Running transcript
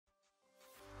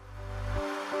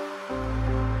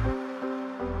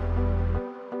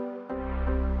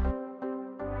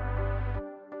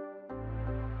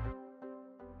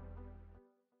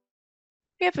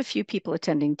We have a few people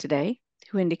attending today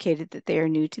who indicated that they are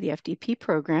new to the FDP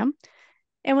program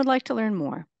and would like to learn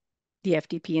more. The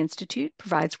FDP Institute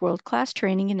provides world-class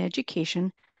training and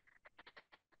education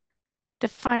to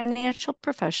financial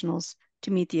professionals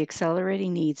to meet the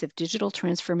accelerating needs of digital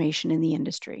transformation in the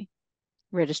industry.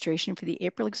 Registration for the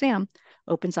April exam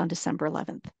opens on December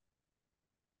 11th.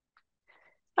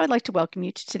 I would like to welcome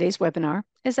you to today's webinar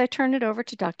as I turn it over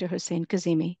to Dr. Hossein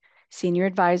Kazemi, Senior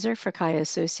Advisor for Kaya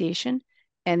Association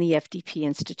and the FDP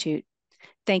Institute.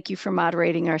 Thank you for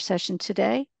moderating our session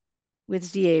today with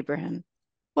Z. Abraham.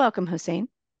 Welcome, Hossein.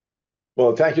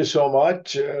 Well, thank you so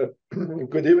much.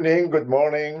 Good evening, good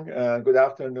morning, good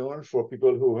afternoon for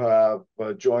people who have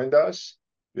joined us.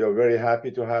 We are very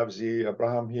happy to have Z.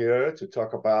 Abraham here to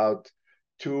talk about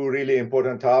two really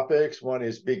important topics. One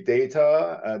is big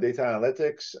data, data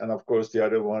analytics, and of course the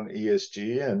other one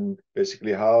ESG, and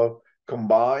basically how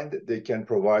combined they can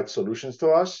provide solutions to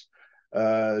us.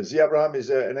 Z. Abraham is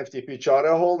an FDP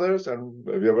charter holder, and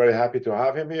we are very happy to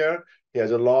have him here. He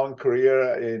has a long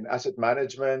career in asset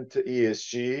management,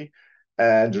 ESG,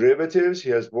 and derivatives. He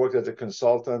has worked as a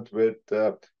consultant with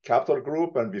Capital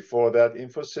Group, and before that,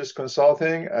 Infosys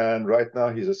Consulting. And right now,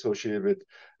 he's associated with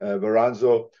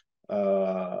Verrazano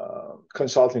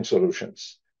Consulting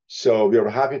Solutions. So we are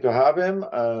happy to have him,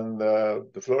 and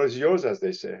the floor is yours, as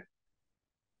they say.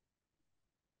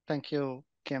 Thank you,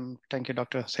 Kim. Thank you,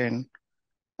 Dr. Hossein.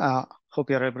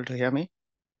 Hope you're able to hear me.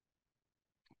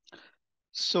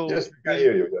 So yes, we can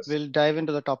hear you. Yes. We'll dive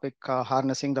into the topic,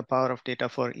 harnessing the power of data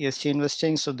for ESG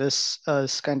investing. So this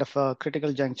is kind of a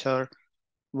critical juncture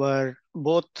where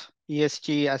both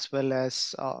ESG as well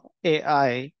as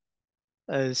AI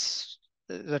is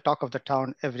the talk of the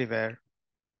town everywhere.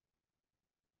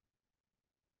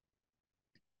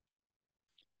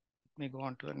 Let me go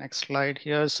on to the next slide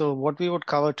here. So what we would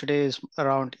cover today is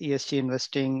around ESG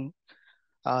investing,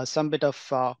 some bit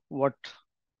of what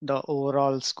the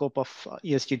overall scope of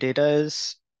ESG data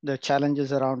is, the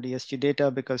challenges around ESG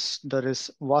data, because there is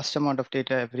vast amount of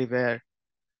data everywhere.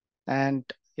 And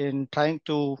in trying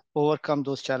to overcome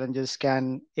those challenges,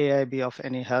 can AI be of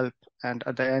any help? And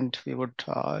at the end, we would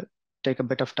take a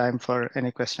bit of time for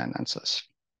any question and answers.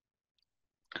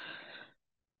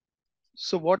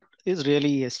 So what is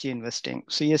really ESG investing?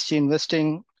 So ESG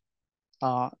investing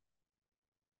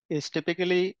is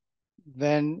typically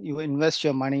when you invest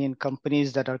your money in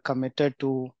companies that are committed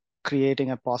to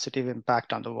creating a positive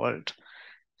impact on the world,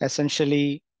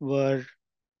 essentially where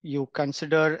you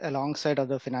consider alongside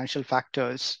other financial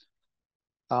factors,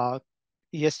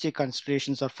 ESG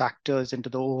considerations or factors into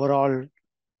the overall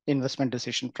investment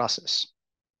decision process.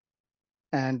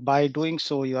 And by doing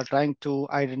so, you are trying to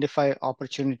identify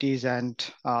opportunities and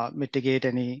mitigate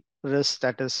any risk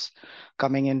that is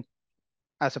coming in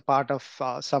as a part of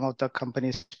some of the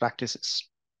company's practices.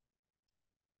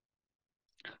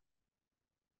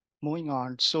 Moving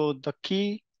on, so the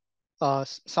key,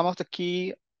 some of the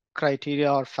key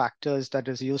criteria or factors that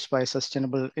is used by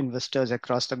sustainable investors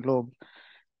across the globe,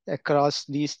 across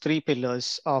these three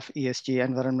pillars of ESG,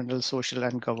 environmental, social,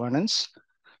 and governance.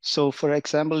 So for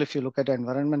example, if you look at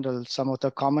environmental, some of the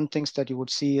common things that you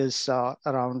would see is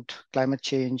around climate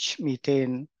change,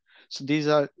 methane. So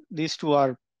these two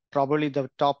are probably the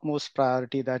topmost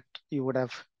priority that you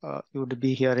would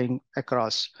be hearing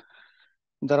across.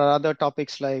 There are other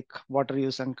topics like water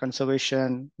use and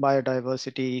conservation,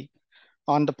 biodiversity.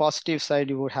 On the positive side,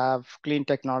 you would have clean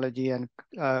technology and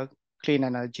clean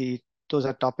energy. Those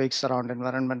are topics around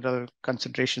environmental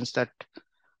considerations that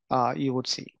you would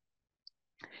see.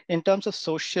 In terms of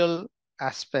social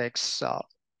aspects,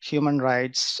 human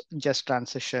rights, just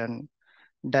transition,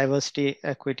 diversity,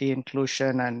 equity,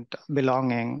 inclusion, and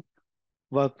belonging,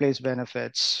 workplace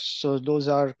benefits. So those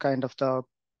are kind of the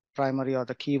primary or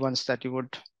the key ones that you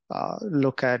would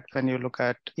look at when you look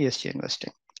at ESG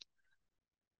investing.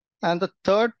 And the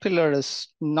third pillar is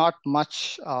not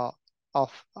much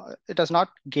it has not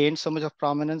gained so much of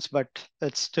prominence, but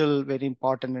it's still very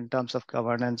important in terms of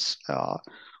governance,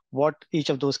 what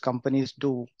each of those companies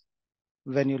do.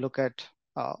 When you look at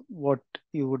what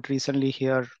you would recently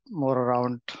hear more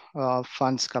around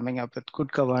funds coming up with good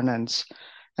governance.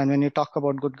 And when you talk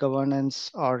about good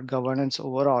governance or governance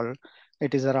overall,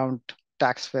 it is around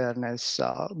tax fairness,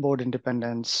 board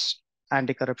independence,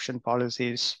 anti-corruption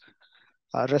policies,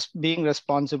 being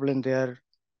responsible in their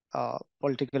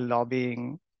political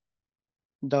lobbying,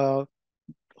 the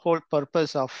whole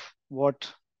purpose of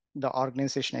what the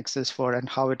organization exists for and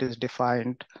how it is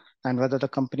defined, and whether the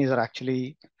companies are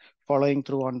actually following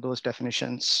through on those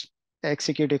definitions.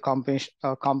 Executive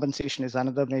compensation is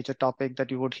another major topic that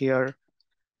you would hear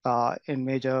in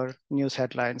major news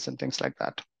headlines and things like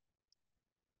that.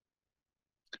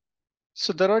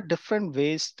 So there are different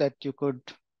ways that you could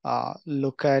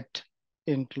look at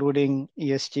including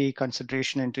ESG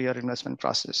consideration into your investment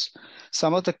process.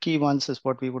 Some of the key ones is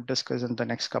what we would discuss in the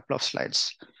next couple of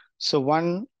slides. So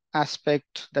one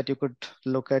aspect that you could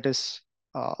look at is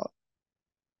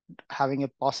having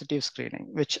a positive screening,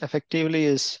 which effectively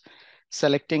is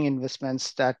selecting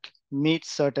investments that meet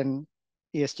certain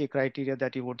ESG criteria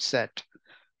that you would set.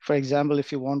 For example,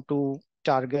 if you want to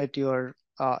target your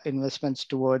investments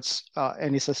towards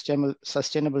any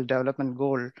sustainable development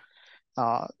goal,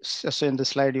 so in the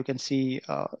slide, you can see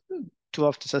two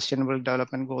of the sustainable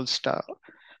development goals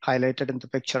highlighted in the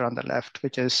picture on the left,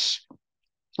 which is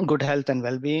good health and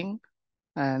well-being.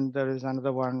 And there is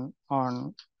another one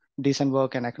on decent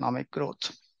work and economic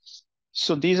growth.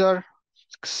 So these are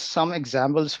some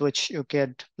examples which you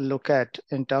could look at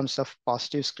in terms of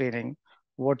positive screening,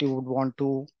 what you would want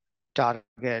to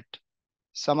target.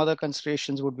 Some other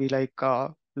considerations would be like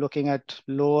looking at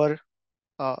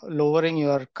lowering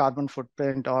your carbon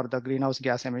footprint or the greenhouse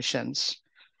gas emissions,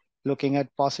 looking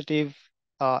at positive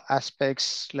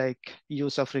aspects like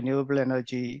use of renewable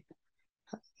energy,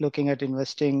 looking at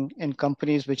investing in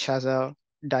companies which has a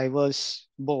diverse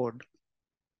board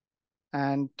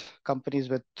and companies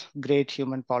with great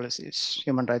human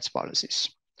rights policies.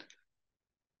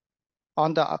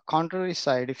 On the contrary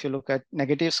side, if you look at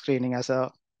negative screening as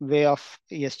a way of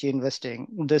ESG investing,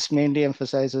 this mainly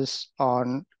emphasizes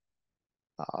on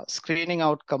screening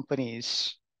out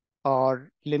companies or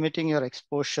limiting your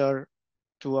exposure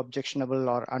to objectionable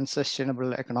or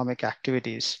unsustainable economic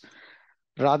activities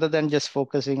rather than just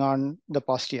focusing on the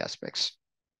positive aspects.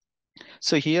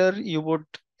 So here you would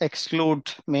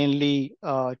exclude mainly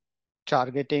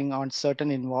targeting on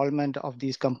certain involvement of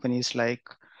these companies like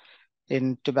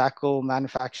in tobacco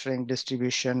manufacturing,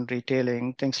 distribution,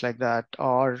 retailing, things like that.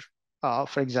 Or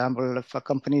for example, if a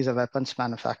company is a weapons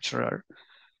manufacturer,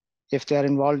 if they are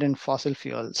involved in fossil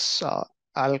fuels,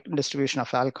 distribution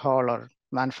of alcohol or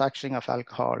manufacturing of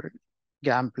alcohol,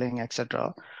 gambling,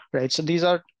 etc. Right. So these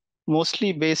are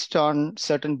mostly based on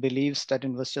certain beliefs that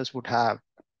investors would have,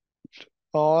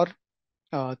 or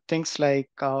things like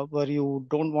where you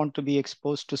don't want to be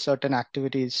exposed to certain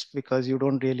activities because you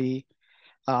don't really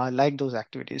like those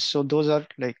activities. So those are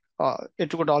like,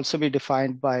 it would also be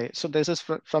defined by, so this is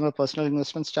from a personal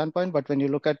investment standpoint, but when you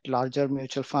look at larger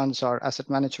mutual funds or asset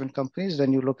management companies,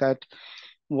 then you look at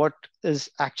what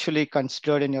is actually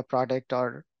considered in your product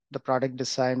or the product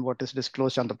design, what is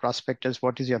disclosed on the prospectus,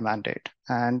 what is your mandate.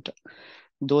 And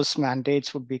those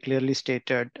mandates would be clearly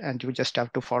stated and you just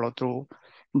have to follow through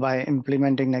by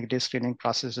implementing negative screening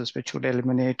processes, which would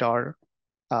eliminate or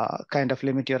kind of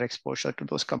limit your exposure to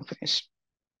those companies.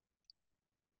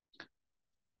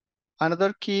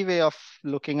 Another key way of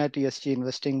looking at ESG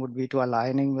investing would be to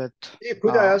aligning with.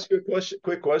 Could I ask you a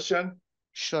quick question?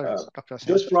 Sure, Dr. Hossein.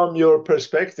 Just from your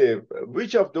perspective,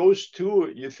 which of those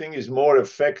two you think is more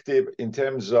effective in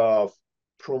terms of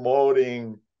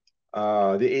promoting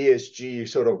the ESG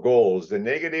sort of goals, the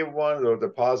negative one or the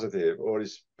positive, or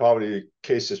is probably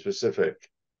case specific?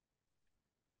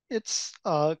 It's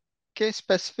case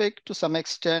specific to some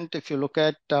extent. If you look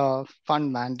at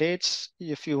fund mandates,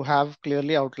 if you have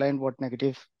clearly outlined what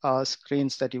negative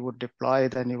screens that you would deploy,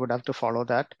 then you would have to follow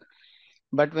that.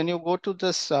 But when you go to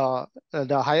this,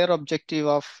 the higher objective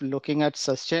of looking at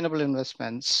sustainable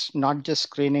investments, not just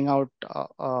screening out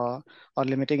or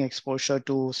limiting exposure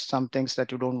to some things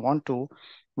that you don't want to,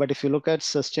 but if you look at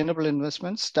sustainable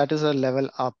investments, that is a level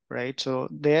up, right? So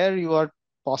there you are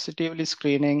positively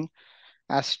screening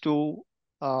as to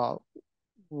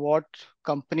what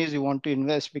companies you want to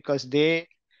invest because they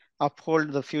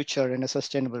uphold the future in a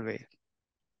sustainable way,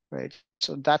 right?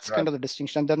 So that's kind of the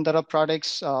distinction. And then there are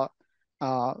products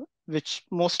which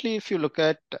mostly, if you look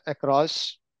at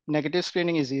across, negative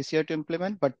screening is easier to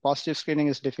implement, but positive screening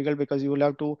is difficult because you will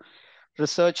have to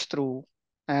research through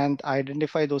and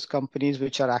identify those companies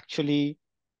which are actually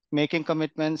making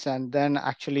commitments and then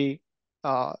actually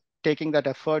taking that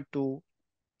effort to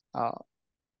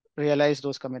realize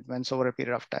those commitments over a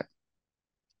period of time.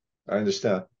 I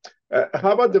understand.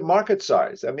 How about the market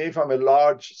size? I mean, if I'm a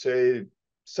large, say,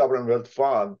 sovereign wealth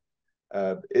fund,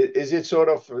 is it sort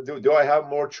of, do I have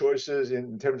more choices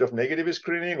in terms of negative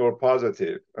screening or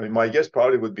positive? I mean, my guess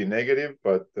probably would be negative,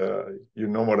 but you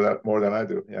know more than I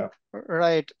do. Yeah.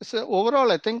 Right. So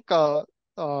overall, I think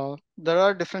there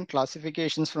are different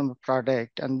classifications from a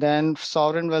product, and then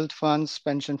sovereign wealth funds,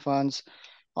 pension funds,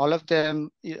 all of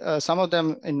them, some of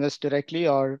them invest directly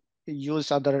or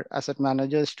use other asset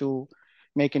managers to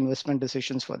make investment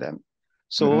decisions for them.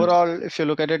 So overall, if you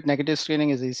look at it, negative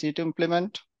screening is easy to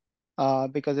implement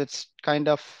because it's kind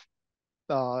of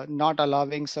not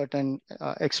allowing certain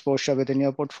exposure within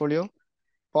your portfolio.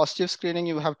 Positive screening,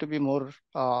 you have to be more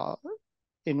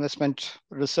investment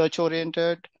research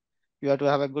oriented. You have to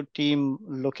have a good team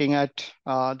looking at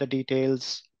the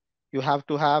details. You have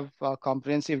to have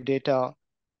comprehensive data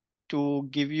to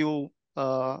give you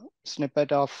a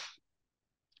snippet of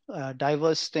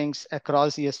diverse things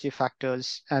across ESG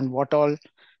factors and what all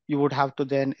you would have to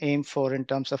then aim for in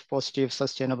terms of positive,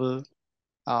 sustainable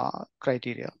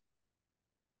criteria.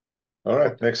 All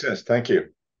right, makes sense. Thank you.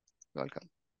 Welcome.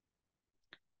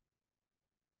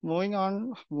 Moving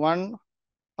on, one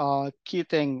key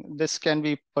thing, this can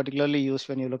be particularly used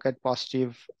when you look at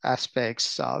positive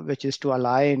aspects, which is to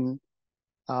align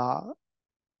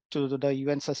to the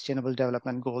UN Sustainable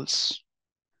Development Goals.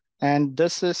 And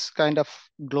this is kind of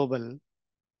global.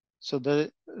 So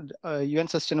the UN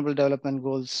Sustainable Development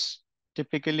Goals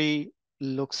typically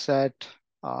looks at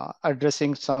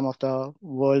addressing some of the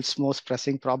world's most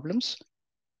pressing problems.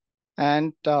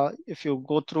 And if you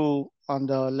go through on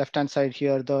the left-hand side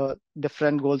here, the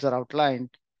different goals are outlined.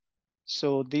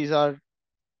 So these are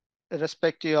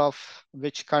irrespective of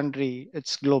which country,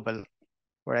 it's global,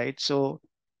 right? So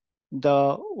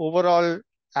the overall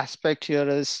aspect here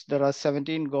is there are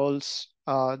 17 goals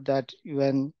that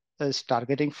UN is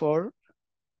targeting for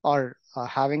or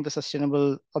having the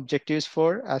sustainable objectives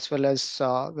for, as well as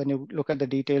when you look at the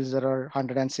details, there are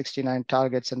 169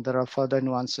 targets and there are further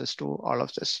nuances to all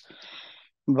of this.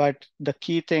 But the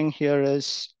key thing here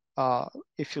is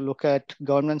if you look at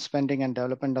government spending and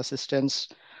development assistance,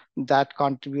 that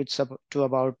contributes to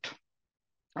about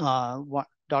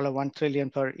 $1 trillion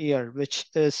per year, which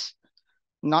is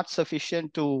not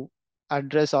sufficient to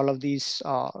address all of these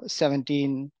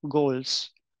 17 goals.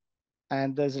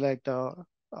 And there's like the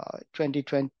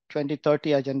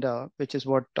 2030 agenda, which is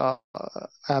what I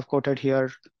have quoted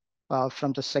here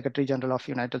from the Secretary General of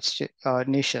United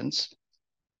Nations.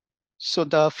 So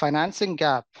the financing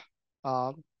gap,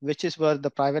 which is where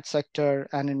the private sector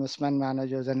and investment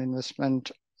managers and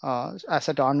investment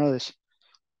asset owners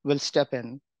will step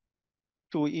in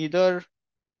to either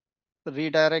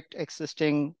redirect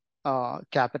existing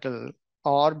capital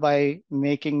or by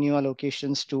making new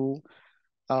allocations to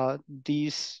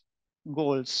these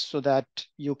goals so that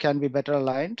you can be better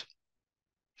aligned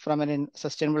from an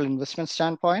sustainable investment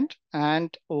standpoint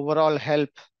and overall help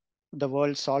the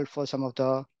world solve for some of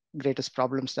the greatest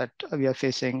problems that we are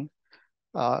facing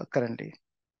currently.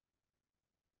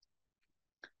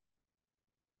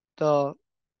 The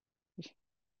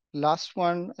last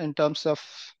one in terms of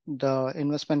the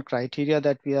investment criteria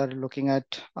that we are looking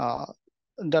at,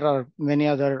 there are many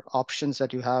other options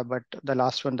that you have, but the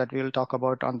last one that we'll talk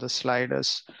about on this slide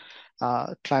is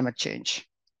climate change.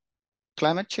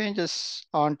 Climate change is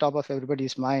on top of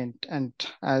everybody's mind. And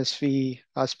as we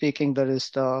are speaking, there is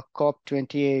the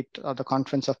COP28, the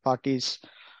Conference of Parties,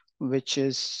 which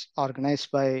is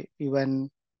organized by UN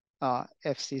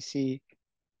FCC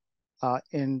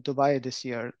in Dubai this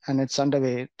year, and it's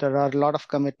underway. There are a lot of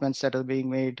commitments that are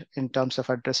being made in terms of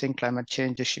addressing climate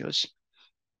change issues.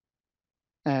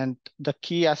 And the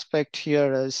key aspect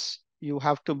here is you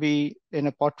have to be in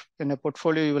a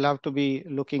portfolio, you will have to be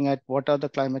looking at what are the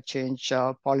climate change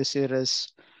policy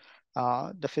risks,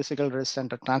 the physical risks and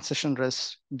the transition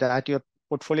risks that your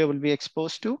portfolio will be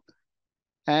exposed to,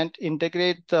 and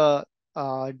integrate the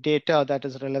data that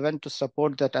is relevant to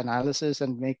support that analysis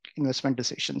and make investment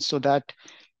decisions so that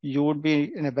you would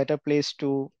be in a better place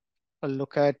to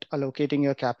look at allocating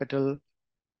your capital,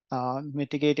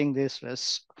 mitigating these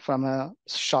risks from a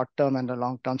short-term and a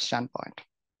long-term standpoint.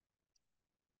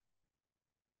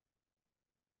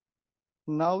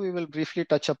 Now we will briefly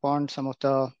touch upon some of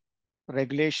the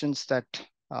regulations that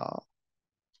are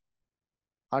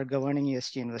governing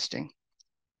ESG investing.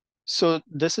 So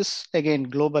this is, again,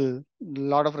 global. A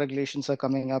lot of regulations are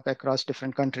coming up across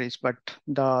different countries, but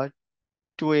the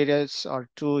two areas or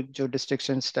two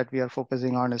jurisdictions that we are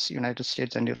focusing on is United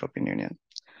States and European Union.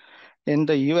 In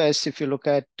the US, if you look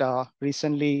at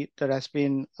recently, there has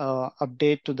been an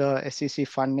update to the SEC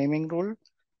fund naming rule,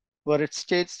 where it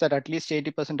states that at least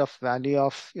 80% of value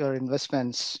of your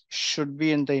investments should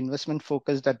be in the investment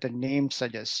focus that the name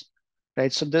suggests,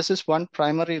 right? So this is one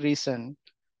primary reason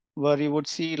where you would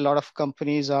see a lot of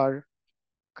companies are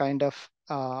kind of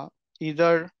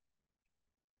either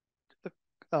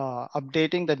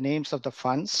updating the names of the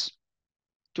funds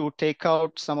to take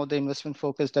out some of the investment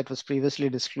focus that was previously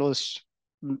disclosed,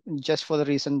 just for the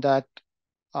reason that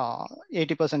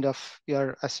 80% of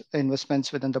your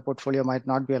investments within the portfolio might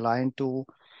not be aligned to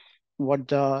what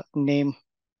the name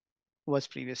was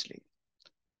previously.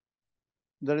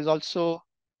 There is also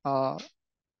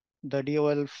the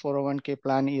DOL 401k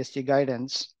plan ESG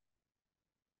guidance,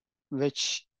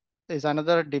 which is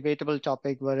another debatable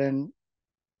topic wherein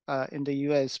in the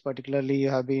US, particularly, you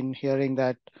have been hearing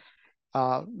that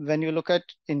when you look at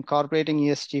incorporating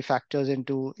ESG factors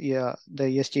into the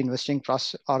ESG investing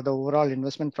process or the overall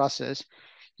investment process,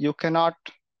 you cannot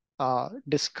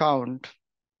discount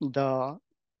the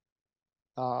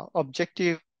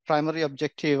primary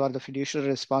objective or the fiduciary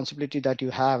responsibility that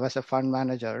you have as a fund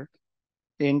manager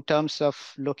in terms of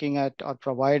looking at or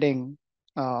providing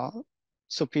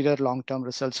superior long-term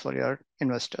results for your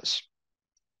investors.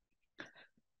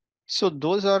 So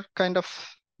those are kind of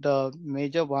the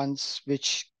major ones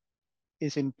which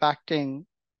is impacting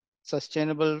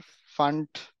sustainable fund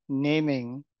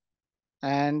naming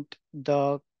and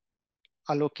the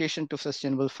allocation to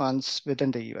sustainable funds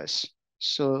within the US.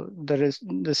 So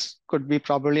this could be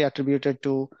probably attributed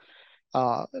to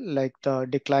like the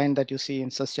decline that you see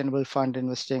in sustainable fund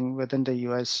investing within the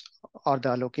US or the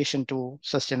allocation to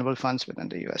sustainable funds within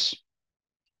the US.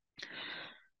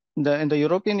 In the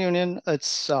European Union,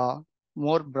 it's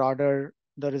more broader.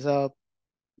 There is a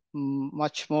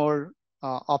much more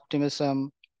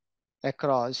optimism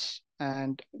across,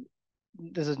 and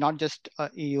this is not just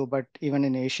EU, but even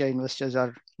in Asia, investors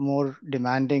are more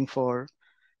demanding for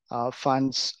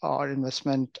funds or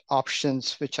investment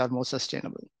options which are more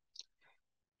sustainable.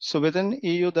 So within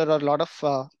EU, there are a lot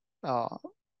of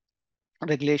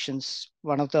regulations.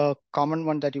 One of the common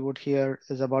one that you would hear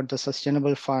is about the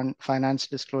Sustainable Finance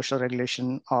Disclosure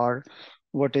Regulation, or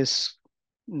what is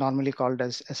normally called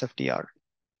as SFDR.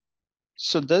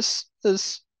 So this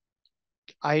is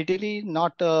ideally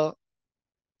not a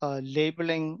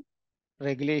labeling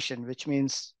regulation, which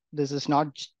means this is not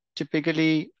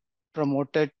typically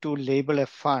promoted to label a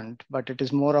fund, but it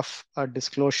is more of a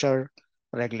disclosure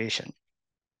regulation.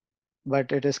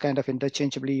 But it is kind of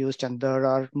interchangeably used, and there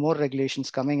are more regulations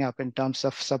coming up in terms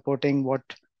of supporting what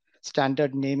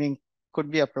standard naming could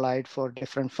be applied for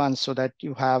different funds so that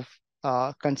you have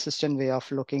a consistent way of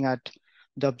looking at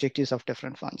the objectives of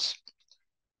different funds.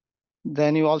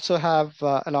 Then you also have,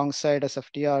 alongside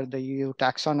SFDR, the EU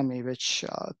taxonomy, which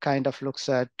kind of looks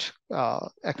at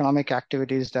economic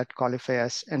activities that qualify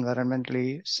as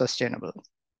environmentally sustainable.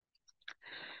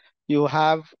 You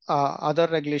have other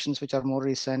regulations which are more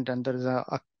recent, and there is a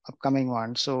upcoming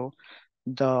one. So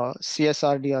the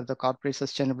CSRD, or the Corporate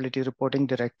Sustainability Reporting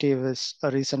Directive, is a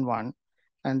recent one.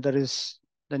 And there is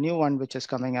the new one which is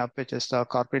coming up, which is the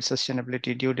Corporate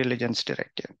Sustainability Due Diligence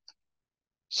Directive.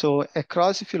 So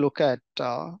across, if you look at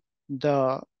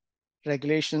the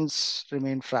regulations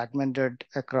remain fragmented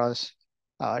across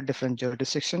different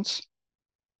jurisdictions.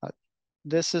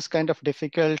 This is kind of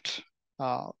difficult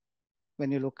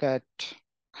when you look at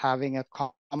having a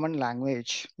common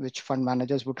language which fund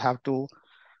managers would have to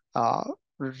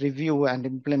review and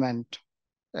implement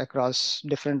across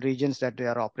different regions that they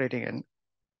are operating in.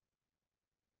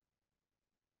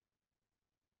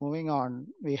 Moving on,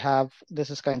 this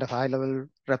is kind of high-level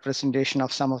representation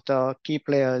of some of the key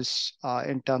players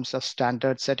in terms of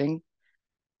standard setting,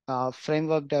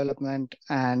 framework development,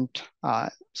 and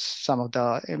some of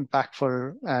the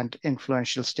impactful and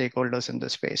influential stakeholders in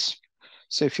this space.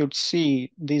 So if you'd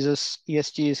see,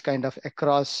 ESG is kind of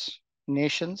across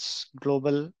nations,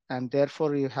 global, and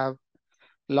therefore you have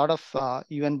a lot of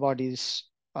UN bodies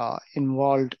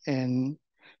involved in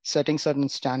setting certain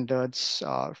standards,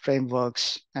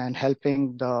 frameworks, and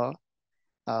helping the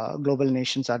global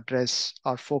nations address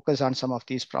or focus on some of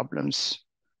these problems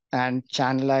and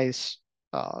channelize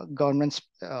government's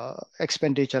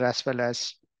expenditure, as well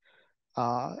as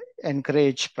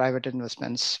encourage private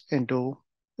investments into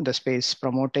the space,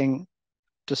 promoting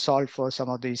to solve for some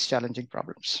of these challenging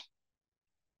problems.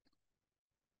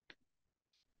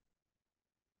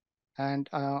 And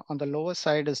on the lower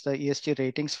side is the ESG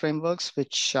ratings frameworks,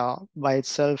 which by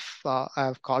itself I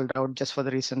have called out just for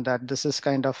the reason that this is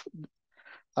kind of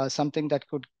something that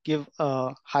could give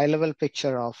a high-level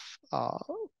picture of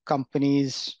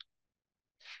companies,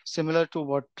 similar to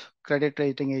what credit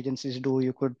rating agencies do.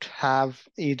 You could have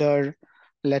either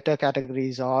letter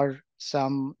categories or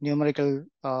some numerical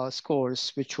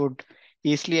scores, which would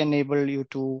easily enable you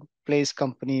to place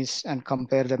companies and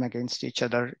compare them against each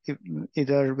other,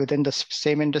 either within the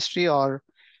same industry or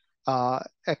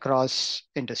across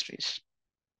industries.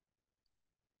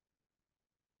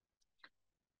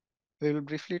 We will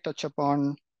briefly touch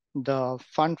upon the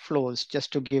fund flows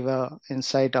just to give an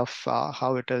insight of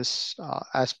how it is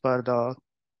as per the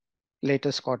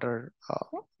latest quarter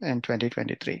in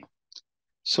 2023.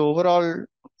 So overall,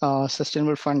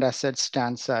 sustainable fund assets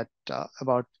stands at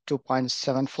about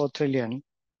 2.74 trillion,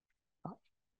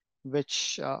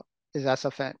 which is as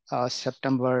of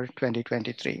September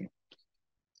 2023.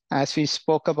 As we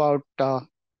spoke about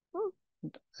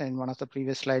in one of the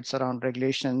previous slides around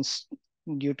regulations,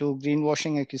 due to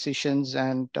greenwashing acquisitions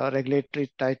and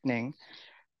regulatory tightening,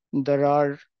 there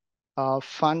are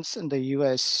funds in the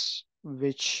US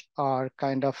which are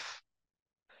kind of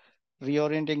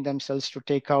reorienting themselves to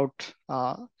take out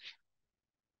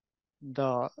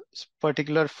the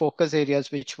particular focus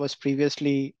areas which was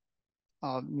previously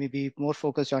maybe more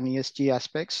focused on ESG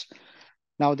aspects.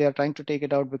 Now they are trying to take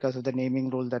it out because of the naming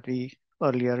rule that we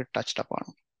earlier touched upon.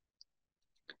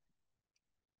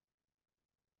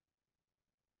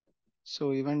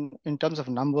 So even in terms of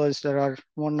numbers, there are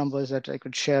more numbers that I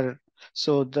could share.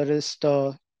 So there is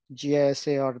the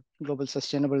GISA, or Global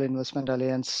Sustainable Investment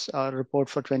Alliance report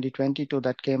for 2022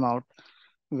 that came out,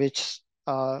 which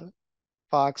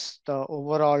parks the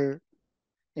overall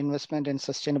investment in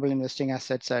sustainable investing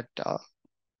assets at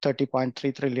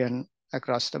 30.3 trillion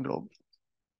across the globe.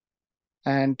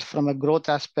 And from a growth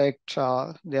aspect,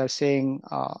 they are saying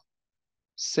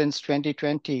since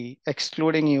 2020,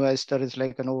 excluding US, there is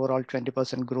like an overall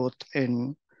 20% growth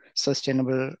in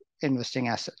sustainable investing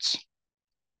assets.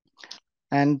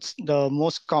 And the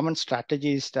most common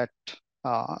strategies that,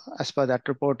 as per that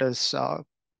report, is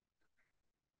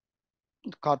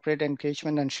corporate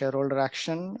engagement and shareholder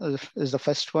action is the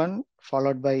first one,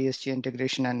 followed by ESG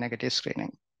integration and negative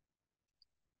screening.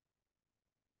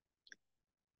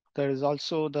 There is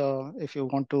also if you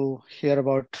want to hear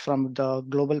about from the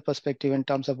global perspective in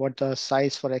terms of what the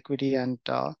size for equity and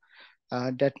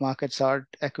debt markets are.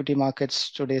 Equity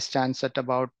markets today stands at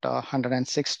about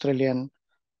 106 trillion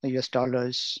US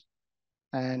dollars.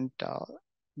 And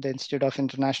the Institute of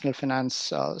International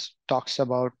Finance talks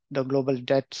about the global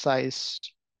debt size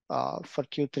for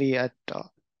Q3 at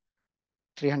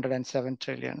 307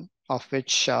 trillion, of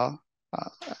which I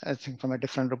think from a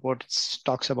different report, it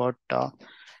talks about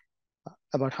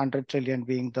 100 trillion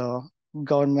being the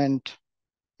government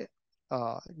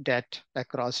debt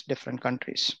across different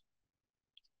countries.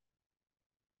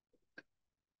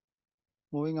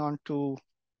 Moving on to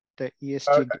the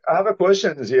ESG. I have a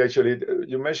question, Z, actually.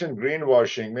 You mentioned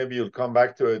greenwashing. Maybe you'll come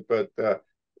back to it, but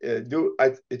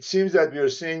it seems that we are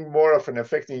seeing more of an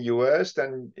effect in US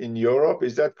than in Europe.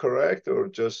 Is that correct? Or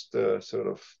just sort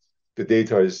of the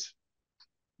data is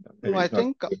maybe No, I it's not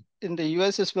think good. in the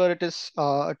US is where it is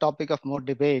a topic of more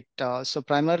debate. So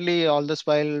primarily all this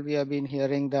while we have been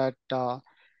hearing that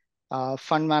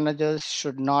fund managers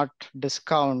should not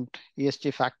discount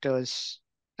ESG factors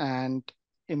and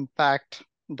impact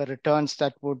the returns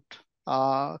that would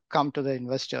come to the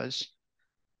investors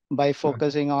by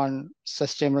focusing on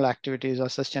sustainable activities or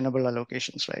sustainable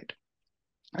allocations, right?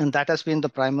 And that has been the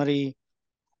primary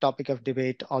topic of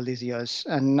debate all these years.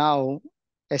 And now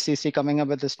SEC coming up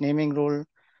with this naming rule,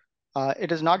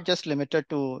 it is not just limited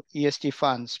to ESG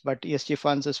funds, but ESG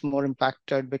funds is more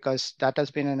impacted because that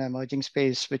has been an emerging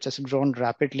space which has grown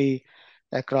rapidly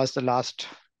across the last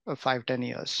 5-10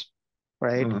 years,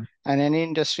 right? Mm-hmm. And any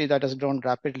industry that has grown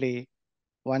rapidly,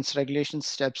 once regulation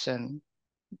steps in,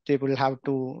 they will have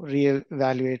to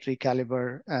reevaluate,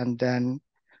 recalibrate, and then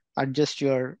adjust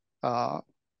your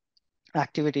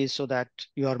activities so that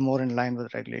you are more in line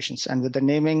with regulations. And with the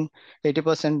naming,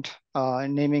 80%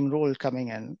 naming rule coming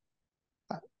in,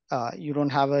 you don't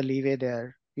have a leeway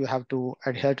there. You have to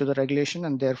adhere to the regulation,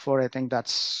 and therefore I think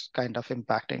that's kind of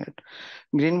impacting it.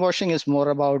 Greenwashing is more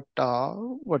about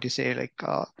what you say, like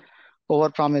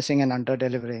over-promising and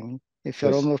under-delivering. If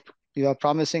you're Yes. you are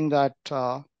promising that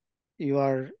you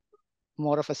are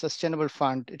more of a sustainable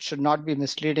fund, it should not be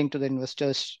misleading to the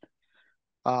investors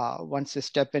once they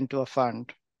step into a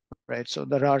fund, right? So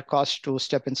there are costs to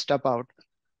step in, step out,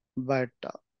 but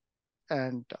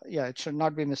yeah, it should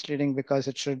not be misleading because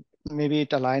maybe it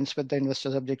aligns with the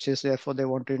investors' objectives, therefore they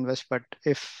want to invest. But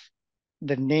if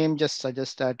the name just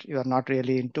suggests that you are not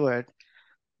really into it,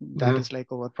 that is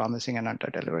like over promising and under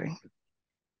delivering.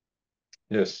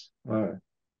 Yes. All right.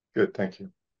 Good. Thank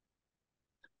you.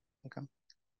 Okay.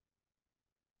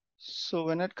 So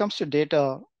when it comes to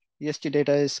data, ESG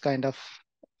data is kind of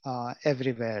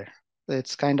everywhere.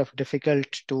 It's kind of difficult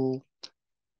to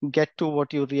get to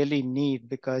what you really need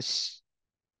because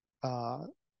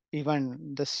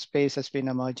even this space has been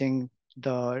emerging.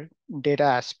 The data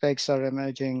aspects are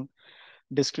emerging.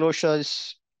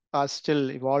 Disclosures are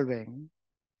still evolving.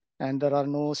 And there are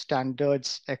no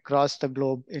standards across the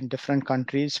globe in different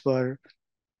countries where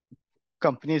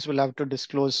companies will have to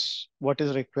disclose what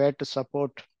is required to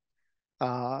support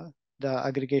the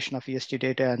aggregation of ESG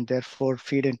data and therefore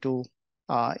feed into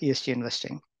ESG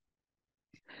investing.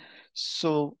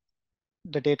 So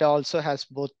the data also has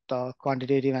both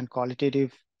quantitative and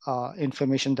qualitative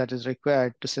information that is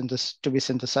required to be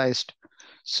synthesized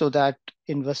so that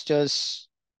investors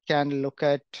can look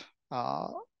at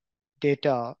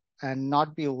data and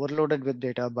not be overloaded with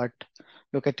data, but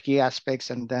look at key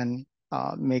aspects and then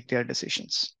make their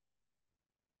decisions.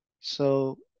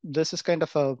 So this is kind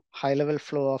of a high-level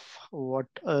flow of what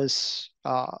is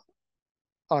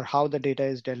or how the data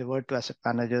is delivered to asset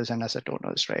managers and asset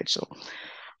owners, right? So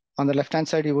on the left-hand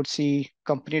side, you would see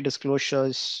company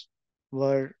disclosures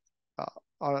where,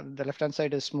 or the left-hand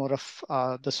side is more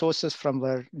of the sources from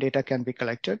where data can be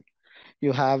collected.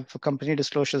 You have company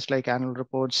disclosures like annual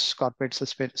reports, corporate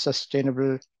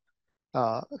sustainable,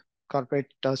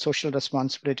 corporate social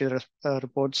responsibility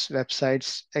reports,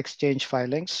 websites, exchange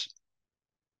filings.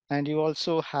 And you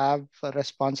also have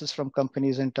responses from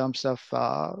companies in terms of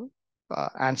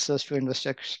answers to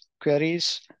investor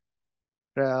queries,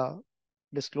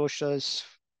 disclosures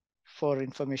for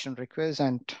information requests,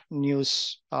 and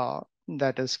news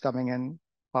that is coming in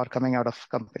or coming out of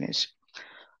companies.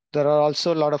 There are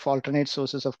also a lot of alternate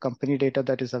sources of company data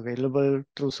that is available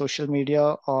through social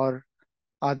media or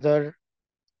other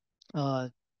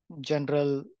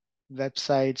general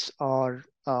websites or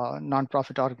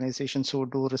nonprofit organizations who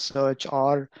do research,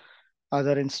 or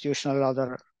other institutional,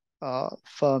 other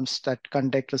firms that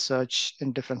conduct research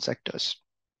in different sectors.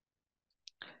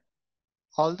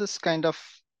 All this kind of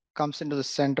comes into the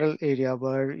central area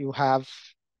where you have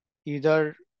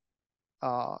either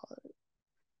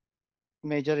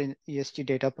major ESG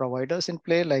data providers in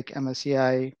play like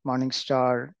MSCI,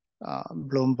 Morningstar,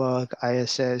 Bloomberg,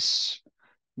 ISS.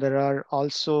 There are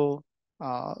also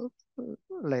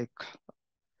like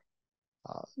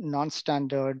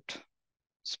non-standard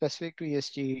specific to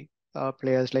ESG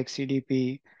players like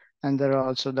CDP, and there are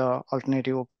also the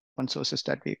alternative open sources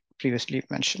that we previously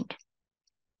mentioned.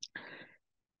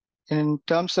 In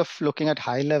terms of looking at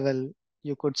high level,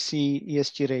 you could see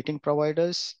ESG rating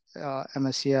providers,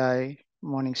 MSCI,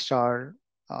 Morningstar,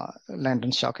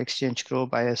 London Stock Exchange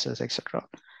Group, ISS, etc.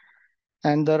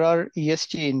 And there are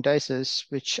ESG indices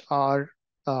which are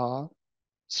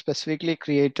specifically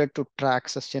created to track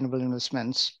sustainable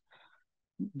investments.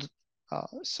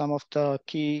 Some of the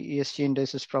key ESG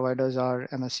indices providers are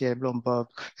MSCI, Bloomberg,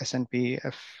 S&P,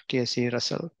 FTSE,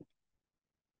 Russell.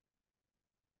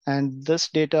 And this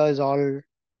data is all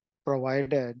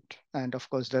provided, and of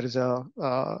course there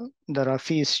are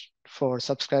fees for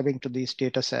subscribing to these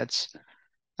data sets.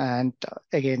 And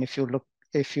again, if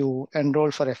you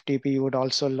enroll for FDP, you would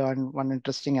also learn one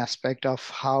interesting aspect of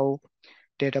how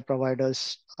data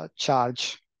providers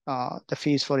charge the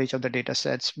fees for each of the data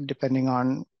sets depending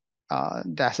on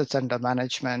the assets under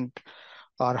management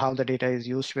or how the data is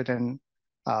used within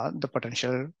the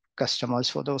potential customers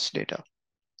for those data.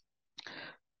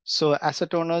 So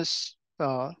asset owners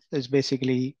is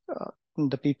basically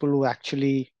the people who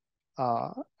actually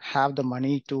have the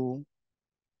money to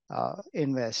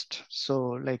invest.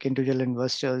 So like individual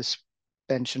investors,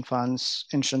 pension funds,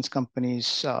 insurance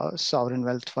companies, sovereign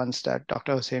wealth funds that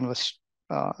Dr. Hossein was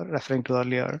referring to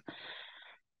earlier.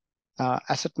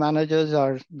 Asset managers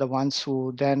are the ones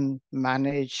who then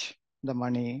manage the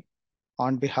money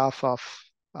on behalf of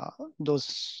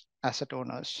those asset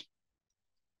owners.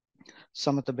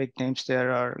 Some of the big names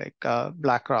there are like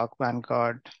BlackRock,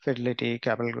 Vanguard, Fidelity,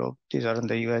 Capital Group. These are in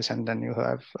the US, and then you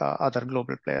have other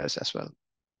global players as well.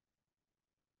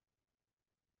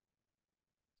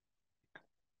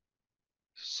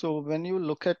 So when you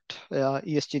look at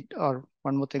ESG, or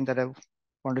one more thing that I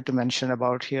wanted to mention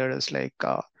about here is like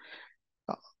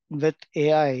with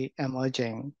AI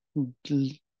emerging,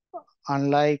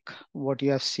 unlike what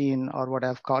you have seen or what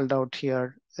I've called out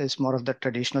here is more of the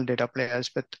traditional data players.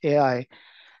 With AI,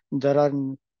 there are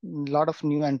a lot of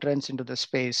new entrants into the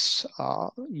space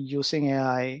using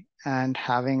AI and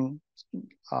having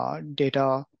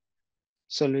data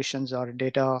solutions or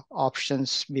data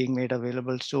options being made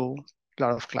available to a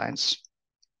lot of clients.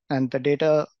 And the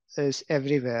data is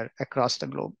everywhere across the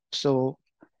globe. So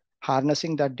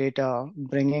harnessing that data,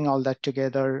 bringing all that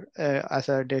together as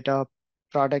a data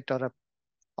product or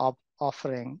a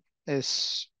offering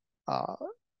is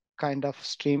kind of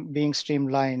being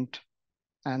streamlined.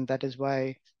 And that is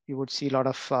why you would see a lot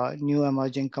of new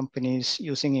emerging companies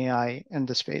using AI in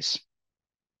the space.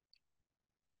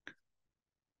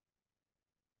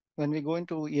 When we go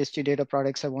into ESG data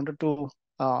products, I wanted to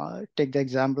take the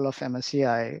example of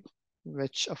MSCI,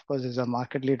 which of course is a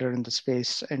market leader in the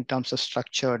space in terms of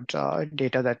structured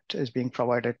data that is being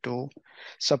provided to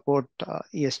support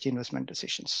ESG investment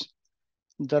decisions.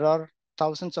 There are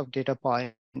thousands of data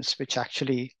points which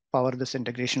actually power this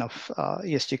integration of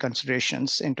ESG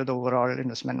considerations into the overall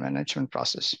investment management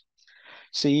process.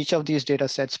 So each of these data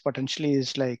sets potentially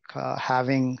is like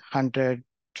having 100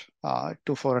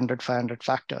 to 400, 500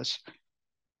 factors.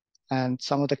 And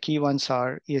some of the key ones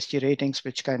are ESG ratings,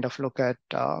 which kind of look at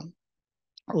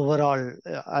overall,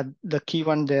 the key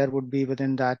one there would be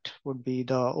within that would be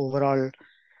the overall,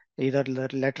 either the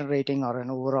letter rating or an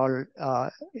overall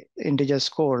integer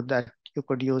score that you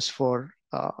could use for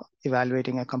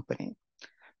evaluating a company.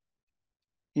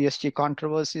 ESG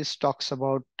controversies talks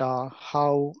about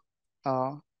how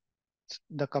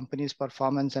the company's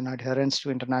performance and adherence to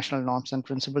international norms and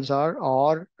principles are,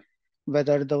 or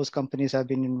whether those companies have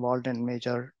been involved in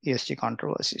major ESG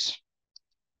controversies.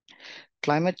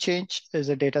 Climate change is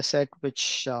a data set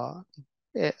which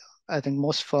I think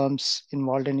most firms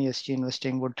involved in ESG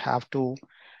investing would have to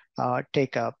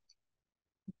take up,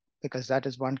 because that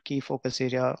is one key focus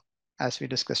area as we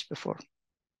discussed before.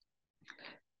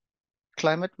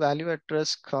 Climate value at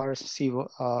risk, or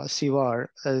CVAR,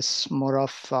 is more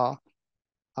of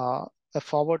a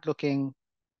forward-looking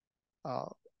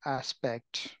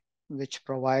aspect which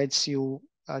provides you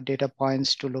data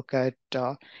points to look at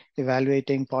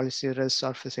evaluating policy risks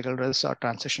or physical risks or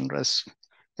transition risks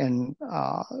in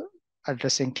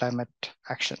addressing climate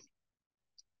action.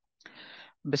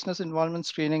 Business involvement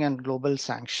screening and global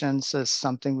sanctions is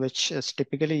something which is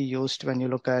typically used when you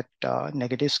look at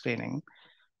negative screening,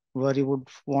 where you would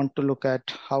want to look at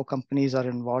how companies are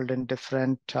involved in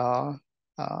different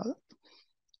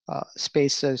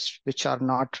spaces which are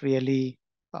not really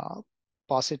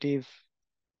positive.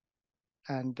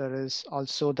 And there is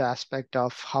also the aspect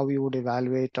of how you would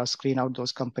evaluate or screen out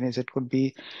those companies. It could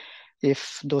be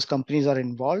if those companies are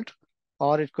involved,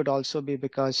 or it could also be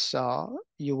because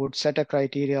you would set a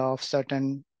criteria of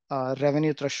certain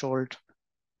revenue threshold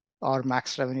or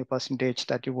max revenue percentage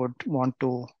that you would want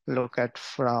to look at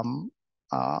from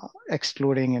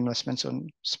excluding investments on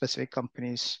specific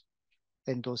companies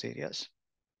in those areas.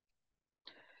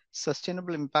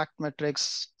 Sustainable impact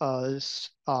metrics is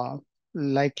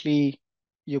likely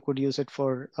you could use it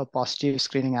for a positive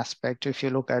screening aspect if you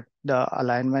look at the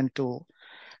alignment to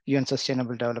UN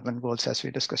Sustainable Development Goals, as we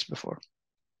discussed before.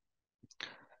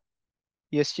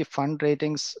 ESG fund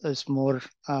ratings is more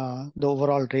the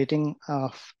overall rating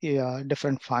of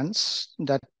different funds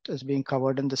that is being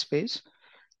covered in the space.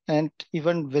 And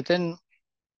even within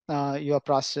your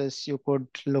process, you could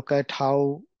look at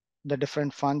how the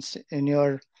different funds in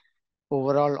your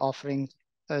overall offering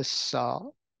is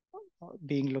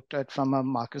being looked at from a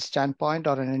market standpoint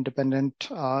or an independent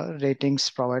ratings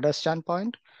provider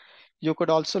standpoint. You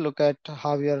could also look at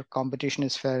how your competition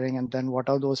is faring, and then what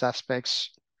are those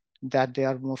aspects that they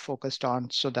are more focused on,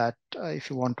 so that if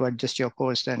you want to adjust your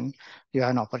course, then you have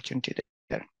an opportunity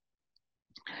there.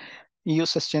 EU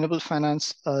Sustainable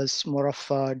Finance is more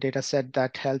of a data set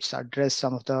that helps address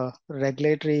some of the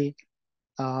regulatory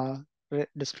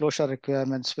disclosure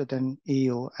requirements within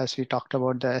EU, as we talked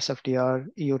about the SFDR,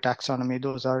 EU taxonomy,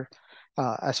 those are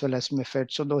as well as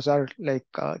MiFID. So those are like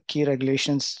key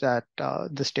regulations that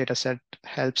this data set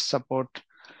helps support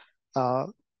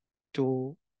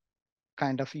to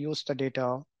kind of use the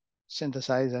data,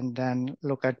 synthesize, and then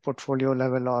look at portfolio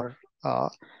level or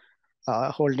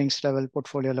holdings level,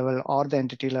 portfolio level, or the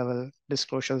entity level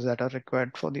disclosures that are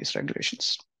required for these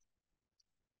regulations.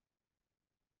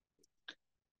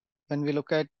 When we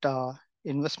look at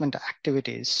investment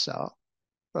activities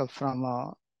from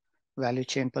a value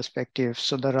chain perspective,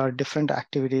 so there are different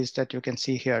activities that you can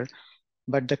see here.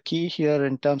 But the key here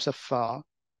in terms of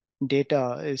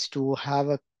data is to have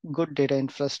a good data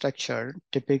infrastructure,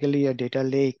 typically a data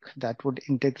lake that would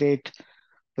integrate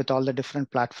with all the different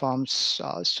platforms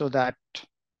so that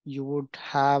you would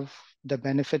have the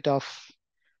benefit of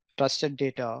trusted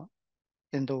data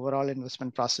in the overall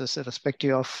investment process,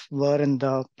 irrespective of where in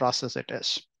the process it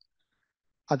is.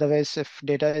 Otherwise, if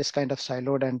data is kind of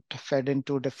siloed and fed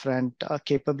into different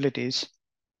capabilities,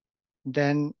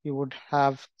 then you would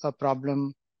have a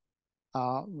problem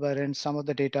wherein some of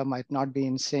the data might not be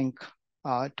in sync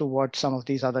to what some of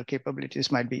these other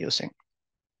capabilities might be using.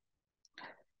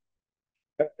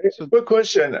 So, quick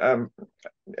question.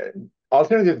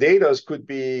 Alternative data could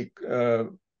be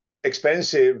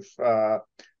expensive.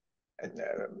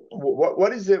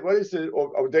 What is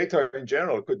the data in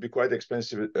general could be quite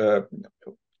expensive.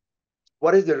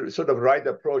 What is the sort of right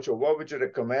approach, or what would you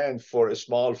recommend for a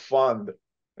small fund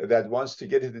that wants to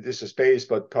get into this space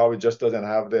but probably just doesn't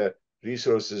have the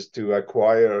resources to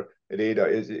acquire data?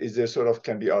 Is there sort of,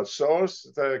 can be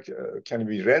outsourced? Can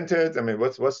be rented? I mean,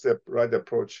 what's the right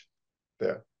approach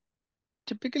there?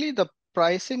 Typically, the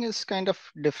pricing is kind of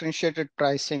differentiated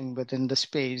pricing within the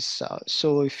space.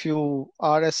 So if you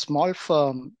are a small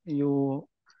firm, you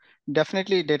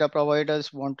Definitely data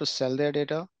providers want to sell their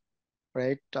data,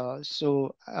 right?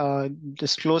 So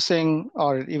disclosing,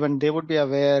 or even they would be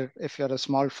aware if you're a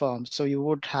small firm. So you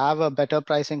would have a better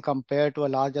pricing compared to a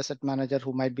large asset manager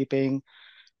who might be paying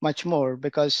much more,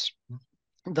 because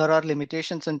there are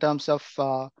limitations in terms of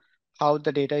how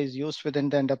the data is used within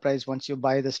the enterprise once you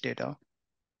buy this data,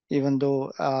 even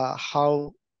though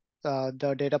how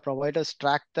the data providers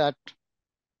track that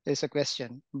is a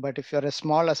question. But if you're a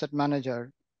small asset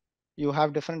manager, you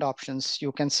have different options.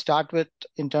 You can start with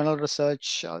internal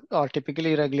research, or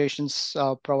typically regulations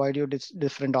provide you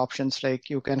different options. Like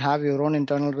you can have your own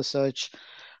internal research,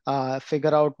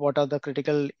 figure out what are the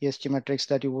critical ESG metrics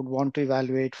that you would want to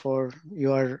evaluate for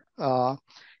your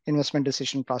investment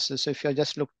decision process. So if you're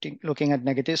just looking at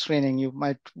negative screening, you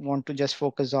might want to just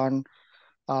focus on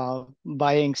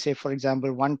buying, say, for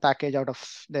example, one package out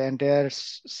of the entire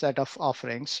set of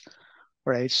offerings.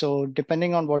 Right. So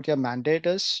depending on what your mandate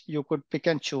is, you could pick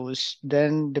and choose.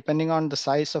 Then depending on the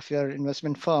size of your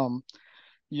investment firm,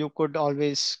 you could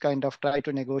always kind of try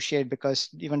to negotiate, because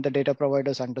even the data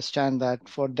providers understand that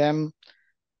for them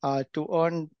to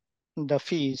earn the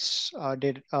fees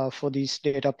for these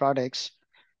data products,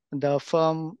 the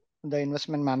firm, the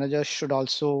investment manager should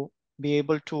also be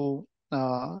able to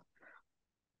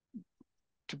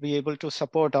be able to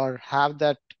support or have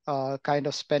that kind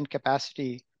of spend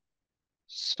capacity,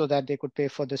 so that they could pay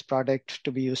for this product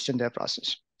to be used in their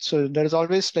process. So there is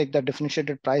always like the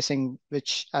differentiated pricing,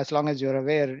 which as long as you're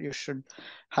aware, you should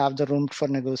have the room for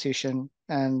negotiation.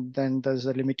 And then there's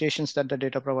the limitations that the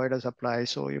data providers apply.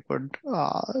 So you could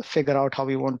figure out how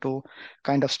you want to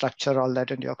kind of structure all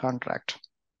that in your contract.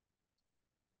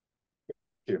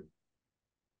 Thank you.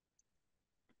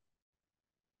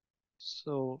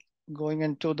 So going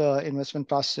into the investment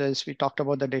process, we talked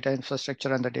about the data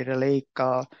infrastructure and the data lake.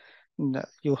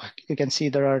 You can see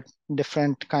there are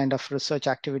different kind of research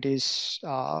activities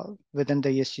within the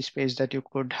ESG space that you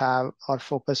could have or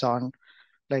focus on,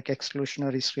 like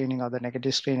exclusionary screening or the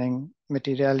negative screening,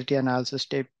 materiality analysis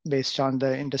based on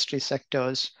the industry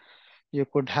sectors. You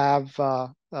could have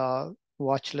a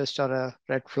watch list or a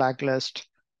red flag list.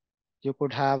 You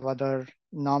could have other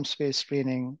norms-based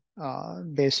screening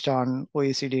based on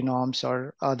OECD norms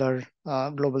or other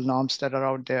global norms that are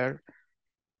out there.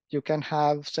 You can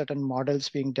have certain models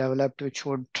being developed which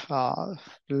would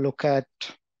look at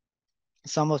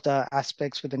some of the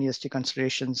aspects within ESG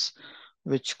considerations,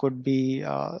 which could be,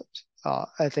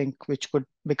 I think, which could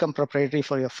become proprietary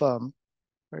for your firm,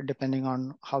 depending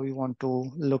on how you want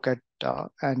to look at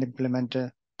and implement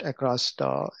it across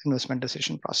the investment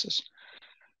decision process.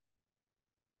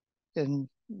 In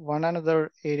one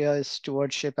another area is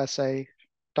stewardship, as I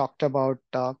talked about.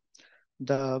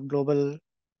 The Global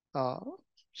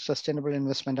Sustainable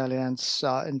Investment Alliance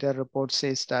in their report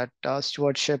says that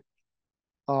stewardship,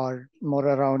 or more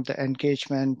around the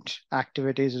engagement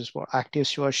activities, is what active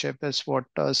stewardship is what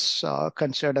is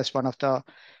considered as one of the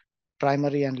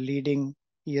primary and leading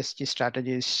ESG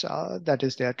strategies that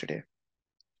is there today.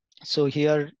 So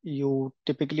here you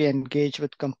typically engage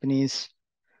with companies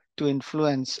to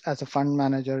influence. As a fund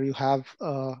manager, you have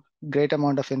a great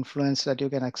amount of influence that you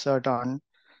can exert on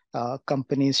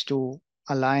companies to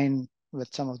align with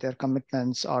some of their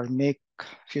commitments or make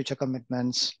future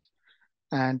commitments,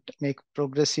 and make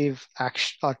progressive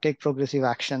action or take progressive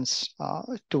actions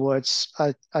towards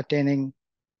attaining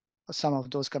some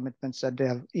of those commitments that they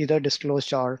have either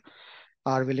disclosed or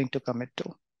are willing to commit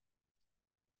to.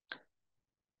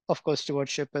 Of course,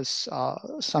 stewardship is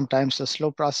sometimes a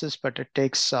slow process, but it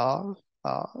takes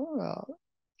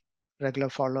regular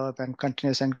follow-up and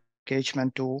continuous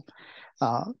engagement to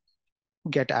uh,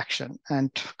 get action.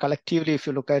 And collectively, if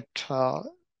you look at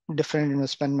different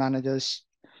investment managers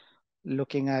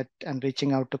looking at and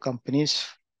reaching out to companies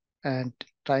and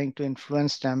trying to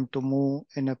influence them to move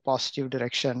in a positive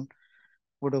direction,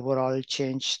 would overall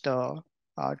change the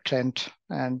trend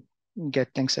and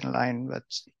get things in line with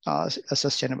a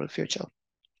sustainable future.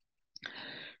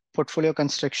 Portfolio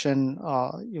construction,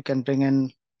 you can bring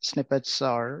in snippets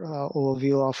or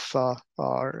overview of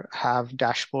or have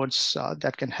dashboards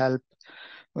that can help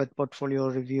with portfolio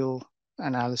review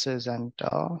analysis and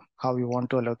how you want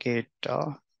to allocate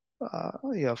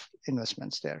your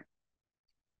investments there.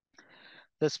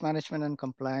 Risk management and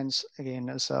compliance, again,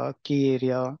 is a key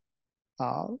area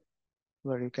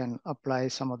where you can apply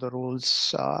some of the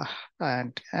rules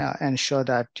and ensure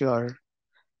that your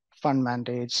fund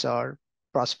mandates or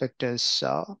prospectus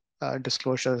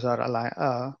disclosures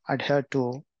are adhered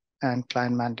to and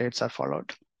client mandates are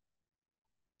followed.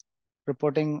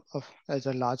 Reporting is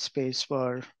a large space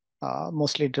where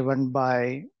mostly driven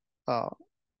by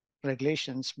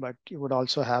regulations, but you would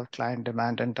also have client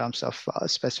demand in terms of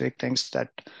specific things that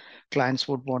clients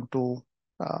would want to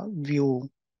view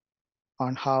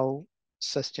on how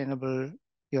sustainable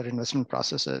your investment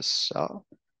process is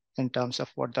in terms of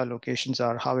what the locations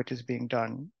are, how it is being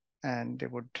done, and they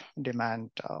would demand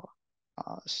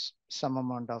some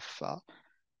amount of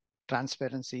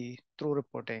transparency through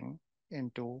reporting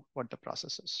into what the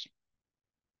process is.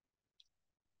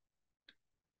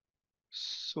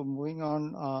 So moving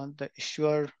on, the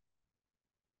issuer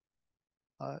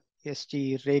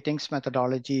ESG ratings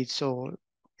methodology. So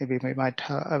maybe we might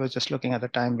have, I was just looking at the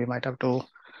time, we might have to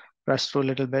rush through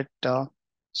a little bit.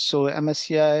 So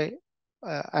MSCI,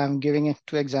 I'm giving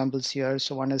 2 examples here.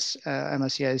 So one is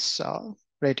MSCI's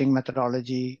rating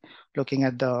methodology, looking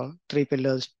at the 3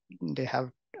 pillars. They have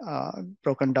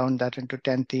broken down that into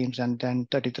 10 themes and then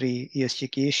 33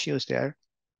 ESG key issues there.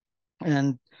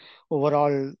 And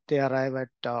overall, they arrive at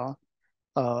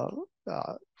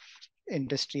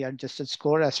industry adjusted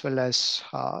score as well as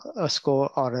a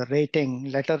score or a rating,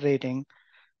 letter rating,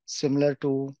 similar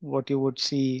to what you would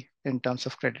see in terms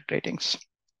of credit ratings,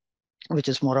 which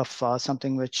is more of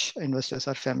something which investors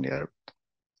are familiar with.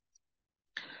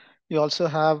 You also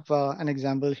have an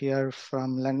example here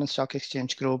from London Stock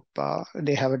Exchange Group.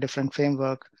 They have a different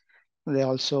framework. They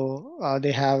also,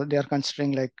 they are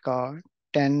considering like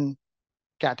 10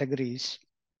 categories,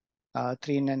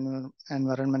 3 in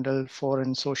environmental, 4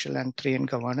 in social, and 3 in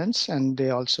governance. And they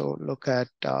also look at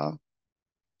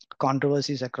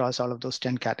controversies across all of those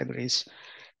 10 categories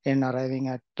in arriving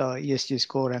at the ESG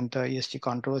score and the ESG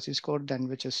controversy score, then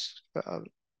which is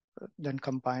then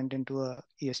combined into a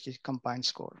ESG combined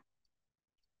score.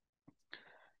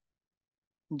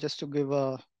 Just to give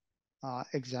a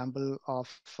example of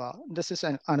this is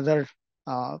another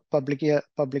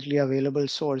publicly available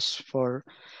source for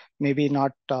maybe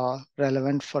not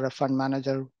relevant for a fund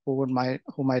manager who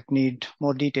might need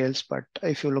more details. But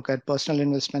if you look at personal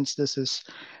investments, this is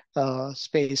a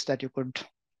space that you could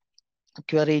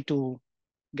query to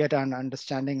get an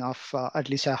understanding of at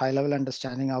least a high level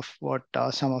understanding of what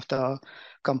some of the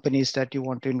companies that you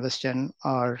want to invest in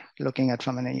are looking at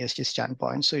from an ESG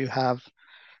standpoint. So you have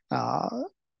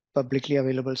publicly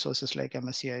available sources like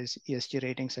MSCI's ESG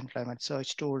ratings and climate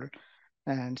search tool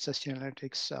and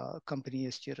Sustainalytics company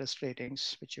ESG risk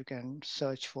ratings, which you can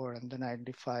search for and then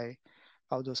identify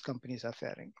how those companies are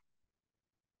faring.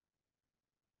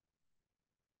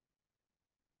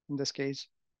 In this case,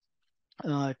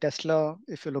 Tesla,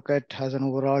 if you look at, has an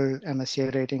overall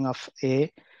MSCI rating of A,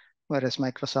 whereas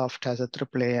Microsoft has a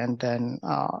AAA. And then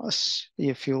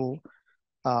if you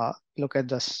look at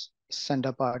the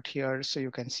center part here, so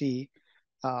you can see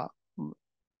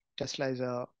Tesla is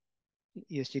a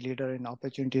ESG leader in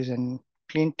opportunities in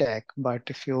clean tech. But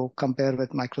if you compare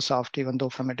with Microsoft, even though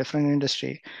from a different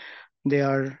industry, they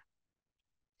are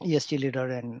ESG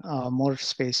leader in more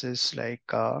spaces like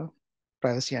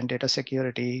privacy and data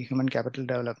security, human capital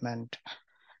development,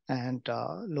 and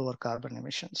lower carbon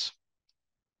emissions.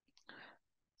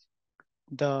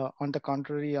 On the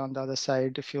contrary, on the other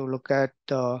side, if you look at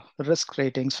the risk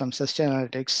ratings from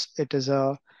Sustainalytics, it is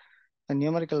a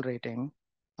numerical rating,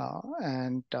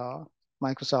 and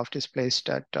Microsoft is placed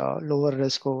at lower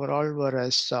risk overall,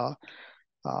 whereas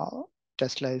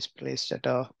Tesla is placed at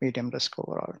a medium risk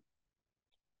overall.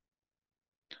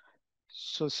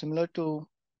 So similar to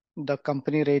the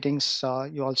company ratings,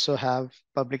 you also have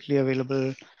publicly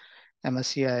available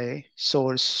MSCI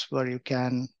source where you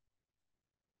can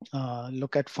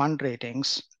look at fund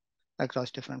ratings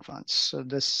across different funds. So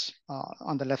this,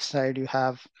 on the left side, you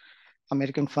have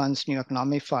American Fund's New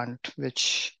Economy Fund,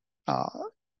 which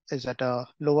is at a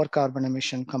lower carbon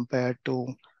emission compared to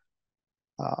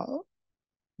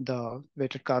the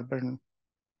weighted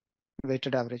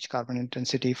average carbon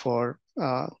intensity for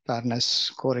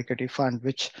Fairness Core Equity Fund,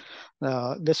 which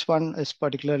this one is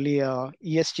particularly a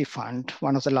ESG fund,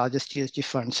 one of the largest ESG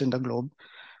funds in the globe.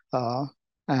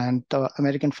 And the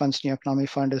American Fund's New Economy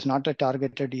Fund is not a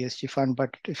targeted ESG fund,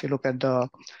 but if you look at the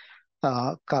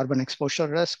carbon exposure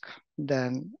risk,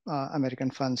 then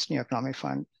American Fund's New Economy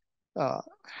Fund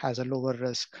has a lower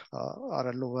risk or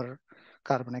a lower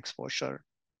carbon exposure.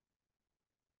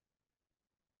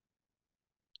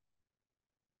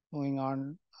 Moving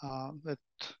on with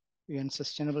UN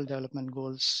Sustainable Development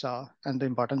Goals and the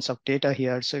importance of data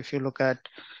here. So if you look at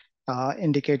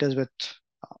indicators with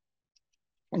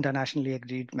internationally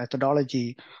agreed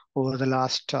methodology over the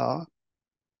last 7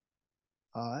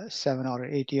 or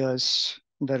 8 years,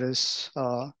 there is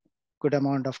a good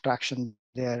amount of traction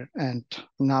there. And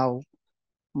now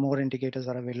more indicators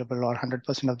are available, or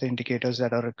 100% of the indicators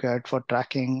that are required for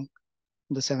tracking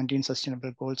the 17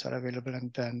 sustainable goals are available,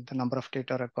 and then the number of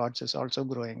data records is also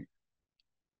growing.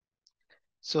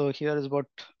 So here is what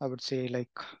I would say, like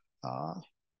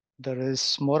there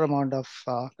is more amount of,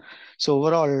 so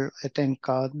overall, I think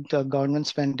the government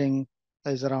spending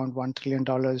is around $1 trillion,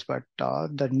 but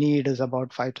the need is about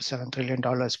 $5 to $7 trillion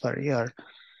per year.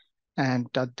 And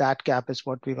that gap is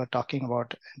what we were talking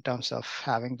about in terms of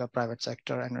having the private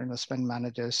sector and investment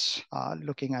managers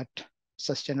looking at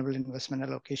sustainable investment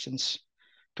allocations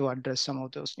to address some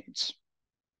of those needs.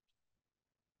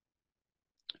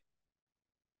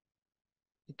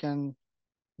 We can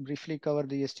briefly cover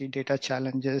the ESG data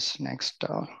challenges next.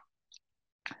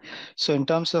 So in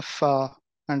terms of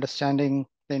understanding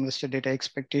the investor data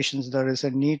expectations, there is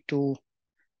a need to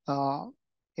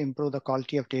improve the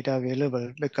quality of data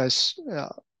available, because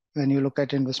when you look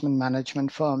at investment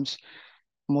management firms,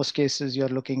 most cases you're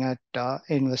looking at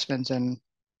investments in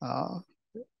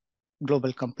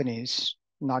global companies,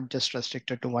 not just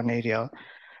restricted to one area.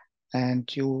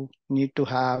 And you need to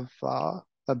have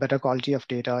a better quality of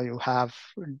data. You have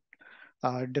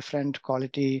different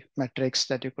quality metrics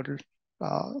that you could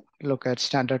look at,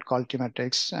 standard quality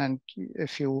metrics. And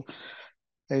if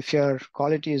your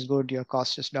quality is good, your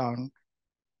cost is down,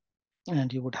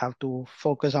 and you would have to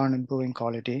focus on improving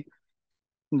quality.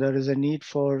 There is a need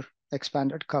for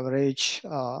expanded coverage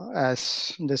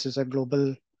as this is a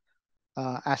global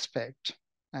aspect,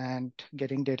 and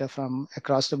getting data from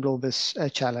across the globe is a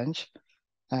challenge.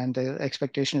 And the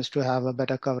expectation is to have a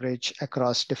better coverage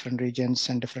across different regions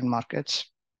and different markets.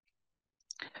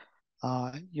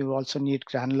 You also need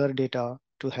granular data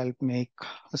to help make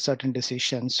certain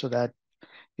decisions, so that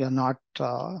you're not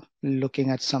looking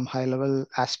at some high level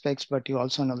aspects, but you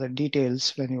also know the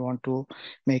details when you want to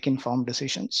make informed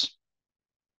decisions.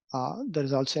 There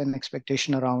is also an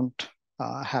expectation around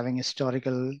having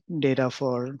historical data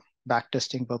for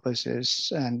backtesting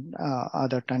purposes and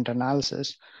other trend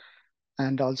analysis,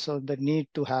 and also the need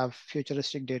to have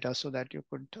futuristic data so that you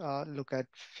could look at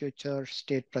future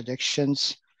state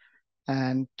projections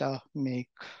and make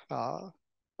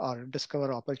or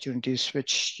discover opportunities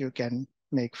which you can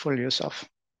make full use of.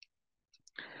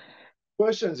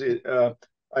 Questions.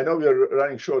 I know we are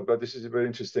running short, but this is very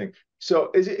interesting.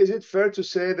 So is it fair to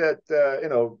say that,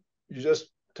 you just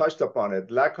touched upon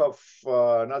it, lack of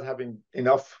not having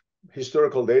enough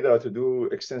historical data to do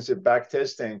extensive back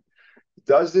testing,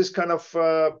 does this kind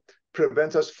of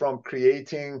prevent us from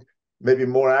creating maybe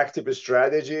more active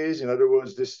strategies? In other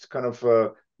words, this kind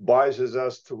of biases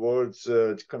us towards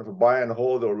kind of a buy and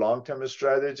hold or long-term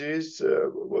strategies.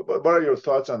 What are your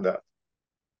thoughts on that?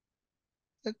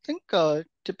 I think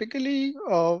typically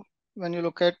when you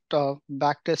look at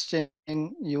backtesting,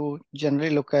 you generally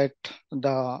look at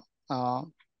the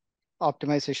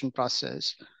optimization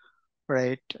process,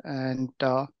 right? And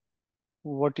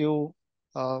what you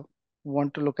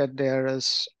want to look at there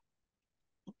is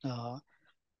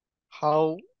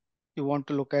how you want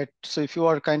to look at. So if you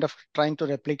are kind of trying to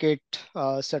replicate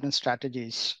certain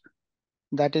strategies,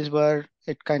 that is where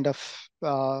it kind of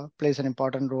plays an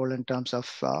important role in terms of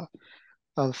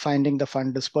finding the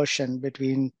fund dispersion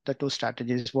between the two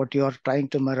strategies, what you are trying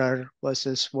to mirror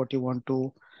versus what you want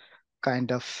to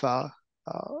kind of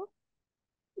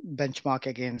benchmark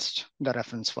against the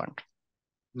reference fund.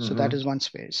 Mm-hmm. So that is one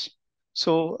space.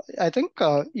 So I think,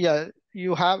 yeah,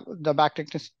 you have the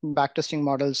backtesting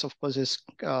models, of course, is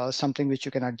something which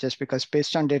you can adjust, because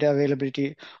based on data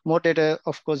availability, more data,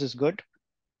 of course, is good.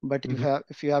 But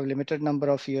if you have limited number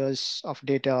of years of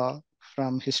data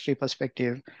from history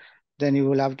perspective, then you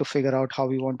will have to figure out how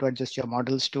you want to adjust your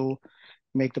models to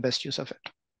make the best use of it.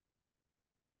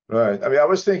 Right. I mean, I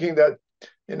was thinking that,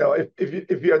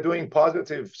 if you are doing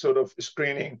positive sort of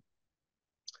screening,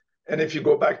 and if you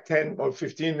go back 10 or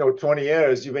 15 or 20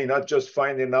 years, you may not just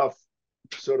find enough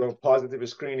sort of positive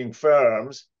screening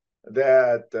firms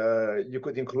that you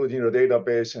could include in your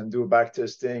database and do back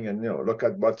testing and, look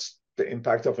at what's the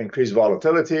impact of increased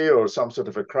volatility or some sort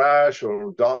of a crash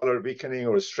or dollar weakening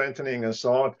or strengthening and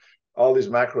so on. All these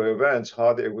macro events,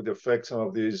 how they would affect some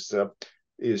of these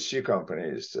ESG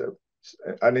companies.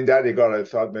 And in that regard, I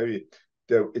thought maybe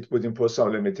it would impose some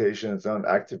limitations on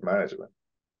active management.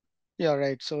 Yeah,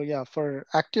 right. So yeah, for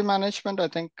active management, I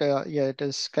think, yeah, it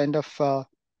is kind of,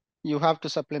 you have to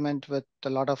supplement with a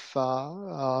lot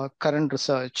of current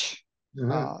research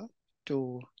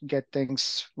to get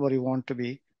things where you want to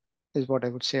be, is what I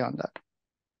would say on that.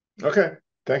 Okay,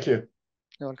 thank you.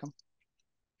 You're welcome.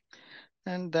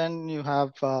 And then you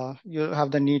have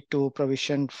the need to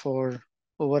provision for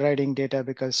overriding data,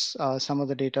 because some of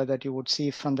the data that you would see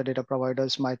from the data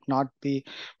providers might be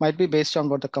based on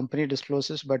what the company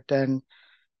discloses, but then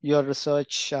your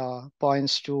research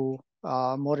points to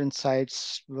more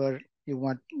insights where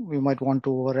we might want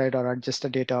to override or adjust the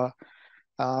data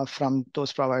from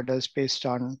those providers based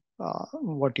on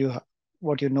what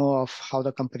you know of how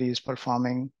the company is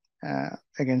performing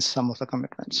against some of the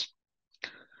commitments.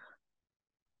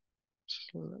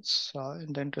 So let's,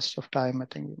 in the interest of time, I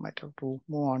think we might have to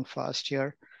move on fast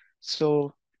here.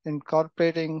 So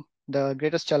incorporating the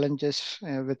greatest challenges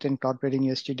with incorporating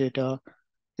ESG data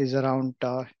is around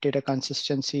data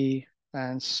consistency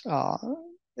and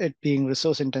it being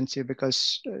resource intensive,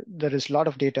 because there is a lot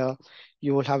of data.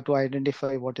 You will have to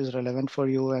identify what is relevant for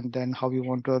you and then how you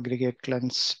want to aggregate,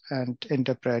 cleanse, and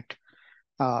interpret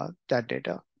that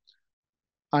data.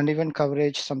 Uneven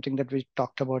coverage, something that we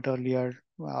talked about earlier.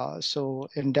 So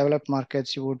in developed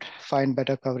markets, you would find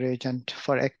better coverage, and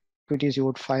for equities, you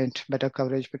would find better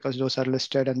coverage because those are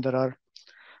listed and there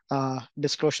are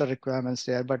disclosure requirements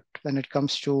there. But when it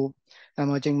comes to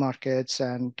emerging markets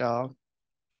and uh,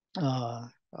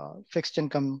 fixed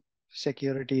income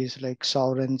securities like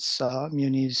sovereigns,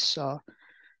 munis,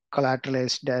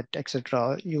 collateralized debt,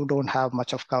 etc., you don't have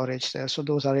much of coverage there. So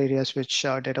those are areas which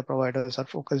data providers are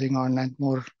focusing on, and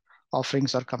more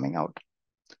offerings are coming out.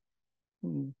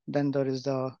 Then there is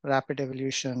the rapid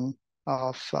evolution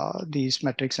of these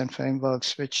metrics and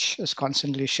frameworks, which is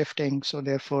constantly shifting. So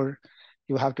therefore,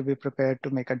 you have to be prepared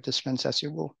to make adjustments as you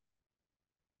go.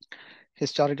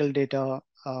 Historical data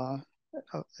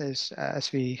is,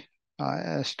 as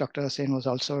Dr. Hossein was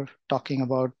also talking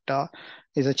about,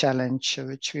 is a challenge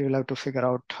which we will have to figure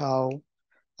out how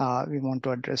we want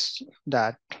to address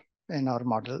that in our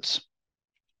models.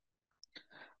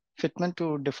 Fitment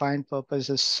to defined purpose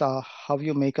is how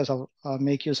you make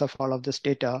use of all of this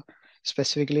data,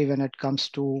 specifically when it comes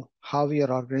to how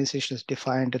your organization has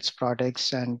defined its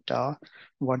products and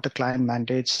what the client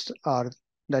mandates are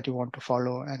that you want to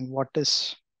follow, and what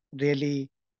is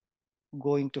really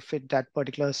going to fit that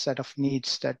particular set of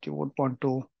needs that you would want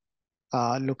to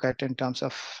look at in terms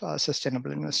of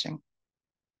sustainable investing.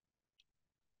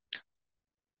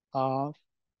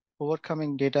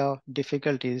 Overcoming data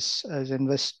difficulties. As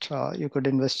you could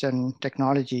invest in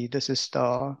technology. This is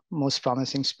the most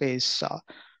promising space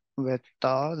with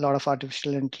a lot of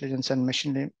artificial intelligence and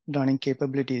machine learning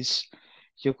capabilities.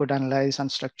 You could analyze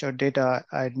unstructured data,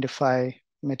 identify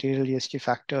material ESG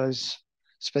factors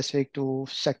specific to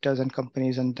sectors and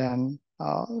companies, and then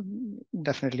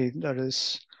definitely there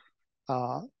is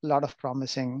a lot of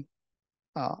promising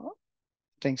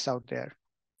things out there.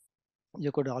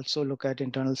 You could also look at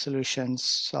internal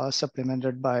solutions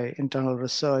supplemented by internal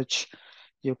research.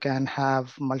 You can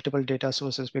have multiple data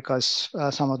sources because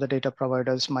some of the data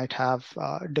providers might have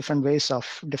different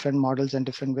models and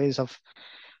different ways of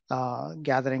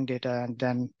gathering data and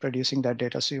then producing that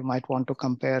data. So you might want to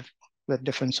compare with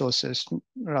different sources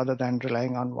rather than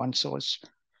relying on one source.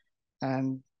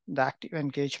 And the active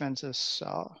engagements is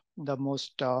the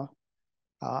most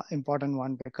important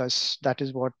one, because that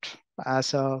is what,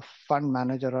 as a fund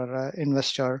manager or an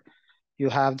investor, you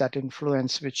have that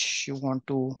influence which you want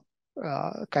to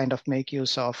kind of make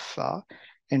use of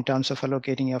in terms of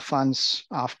allocating your funds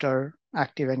after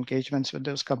active engagements with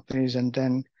those companies. And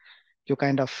then you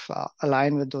kind of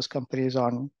align with those companies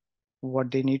on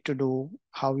what they need to do,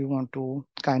 how you want to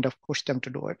kind of push them to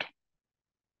do it.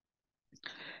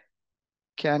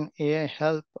 Can AI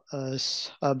help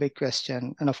us? A big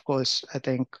question. And of course, I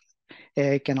think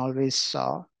AI can always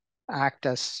act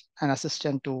as an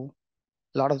assistant to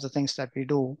a lot of the things that we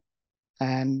do.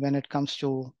 And when it comes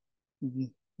to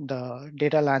the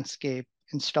data landscape,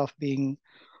 instead of being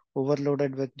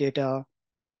overloaded with data,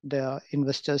 the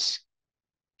investors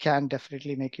can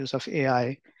definitely make use of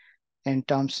AI in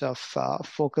terms of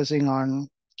focusing on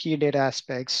key data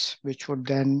aspects, which would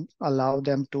then allow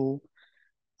them to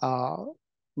uh,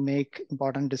 make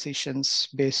important decisions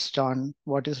based on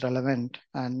what is relevant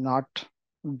and not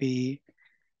be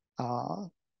uh,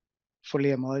 fully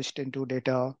immersed into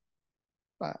data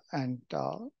and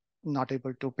not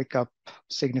able to pick up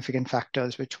significant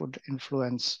factors which would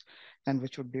influence and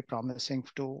which would be promising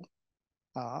to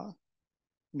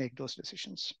make those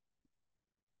decisions.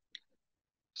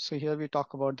 So here we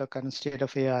talk about the current state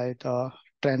of AI, the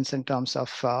trends in terms of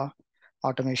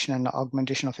automation and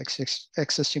augmentation of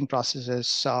existing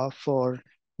processes for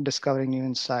discovering new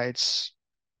insights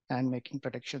and making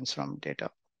predictions from data.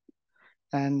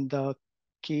 And the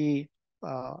key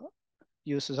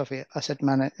uses of AI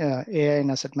in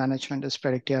asset management is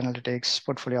predictive analytics,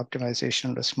 portfolio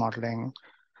optimization, risk modeling,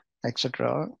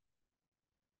 etc.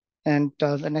 And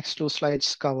the next two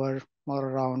slides cover more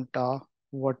around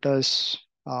what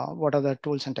are the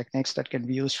tools and techniques that can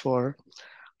be used for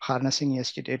harnessing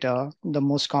ESG data. The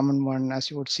most common one,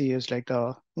 as you would see, is like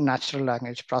the natural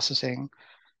language processing,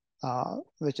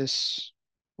 which is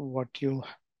what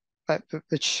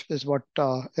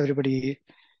everybody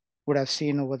would have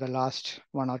seen over the last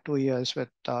 1 or 2 years with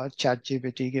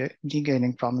ChatGPT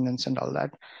gaining prominence and all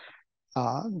that.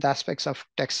 The aspects of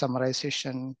text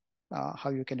summarization, how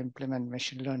you can implement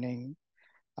machine learning,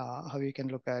 how you can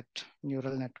look at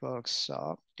neural networks.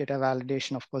 Data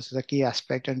validation, of course, is a key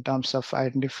aspect in terms of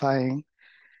identifying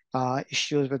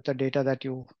issues with the data that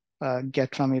you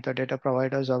get from either data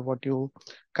providers or what you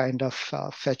kind of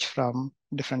fetch from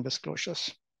different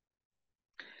disclosures.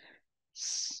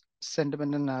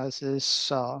 Sentiment analysis,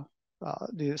 some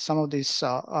of these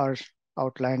are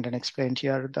outlined and explained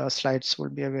here. The slides will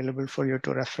be available for you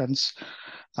to reference.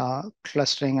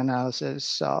 Clustering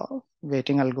analysis,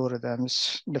 weighting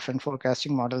algorithms, different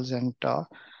forecasting models, and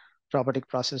robotic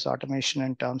process automation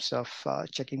in terms of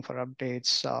checking for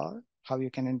updates, how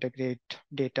you can integrate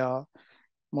data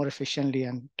more efficiently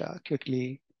and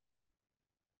quickly.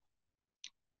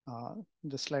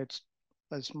 The slides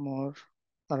is more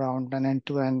around an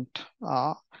end-to-end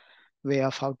way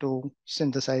of how to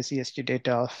synthesize ESG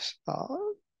data.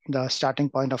 The starting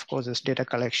point, of course, is data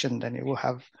collection. Then you will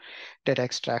have data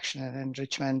extraction and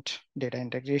enrichment, data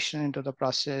integration into the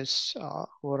process,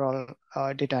 overall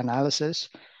data analysis,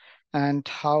 and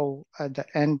how at the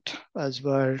end is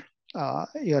where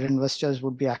your investors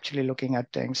would be actually looking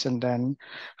at things, and then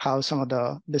how some of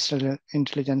the business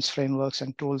intelligence frameworks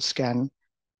and tools can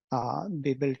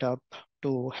be built up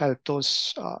to help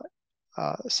those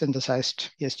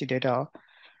synthesized ESG data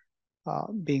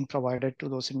being provided to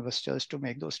those investors to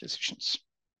make those decisions.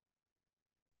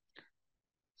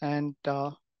 And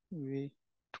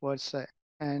towards the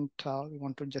end, we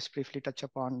want to just briefly touch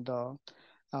upon the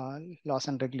laws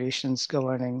and regulations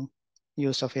governing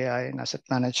use of AI in asset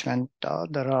management.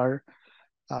 There are,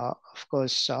 of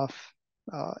course,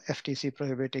 FTC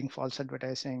prohibiting false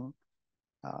advertising.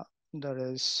 There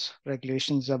is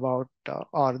regulations about,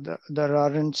 there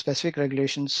aren't specific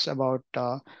regulations about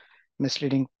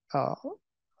misleading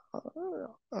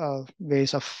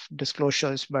ways of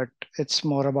disclosures, but it's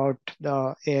more about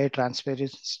the AI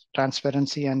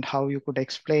transparency and how you could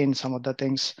explain some of the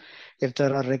things if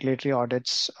there are regulatory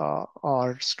audits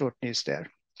or scrutinies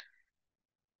there.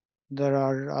 There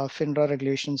are FINRA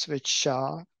regulations which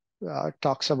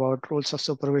talks about rules of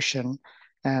supervision,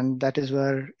 and that is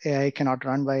where AI cannot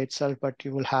run by itself, but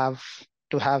you will have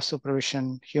to have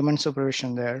supervision, human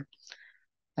supervision there.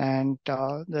 And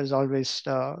there's always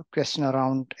the question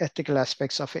around ethical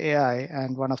aspects of AI.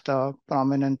 And one of the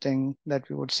prominent thing that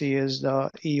we would see is the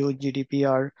EU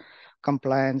GDPR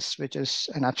compliance, which is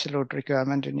an absolute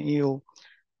requirement in EU,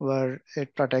 where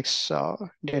it protects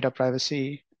data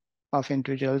privacy of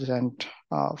individuals and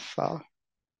of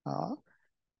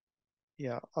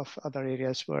other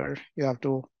areas where you have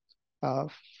to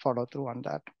follow through on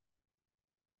that.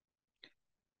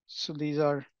 So these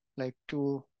are like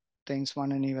two things,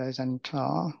 one in US and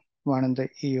one in the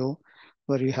EU,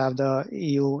 where you have the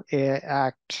EU AI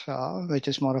Act, which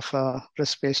is more of a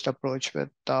risk-based approach with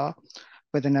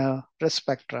within a risk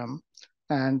spectrum.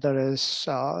 And there is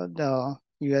the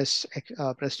US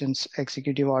President's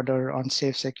executive order on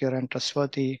safe, secure, and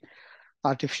trustworthy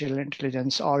artificial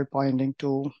intelligence, all pointing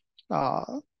to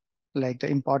like the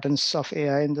importance of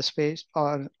AI in the space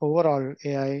or overall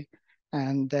AI,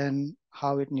 and then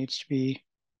how it needs to be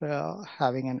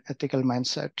having an ethical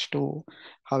mindset to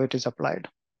how it is applied.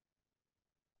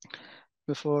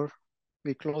 Before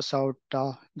we close out,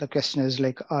 the question is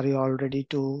like, are you all ready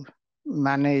to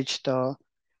manage the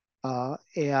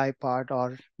AI part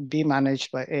or be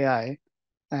managed by AI?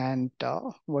 And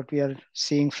what we are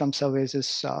seeing from surveys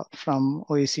is from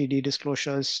OECD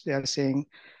disclosures, they are saying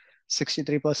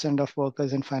 63% of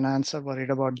workers in finance are worried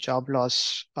about job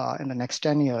loss in the next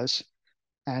 10 years.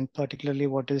 And particularly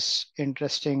what is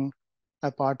interesting,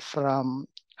 apart from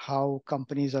how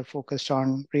companies are focused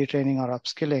on retraining or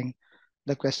upskilling,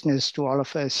 the question is to all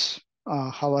of us,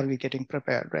 how are we getting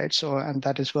prepared, right? So, and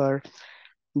that is where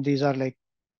these are like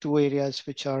two areas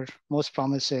which are most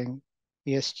promising,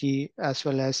 ESG as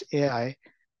well as AI.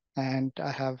 And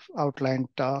I have outlined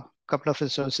a couple of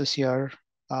resources here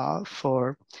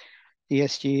for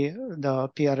ESG. The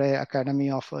PRA Academy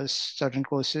offers certain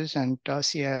courses, and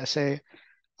CISA,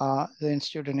 the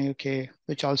institute in the UK,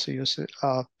 which also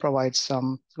provides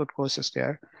some good courses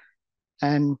there.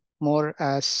 And more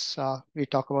as we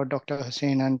talk about Dr.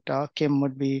 Hossein, and Kim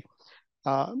would be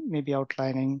maybe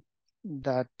outlining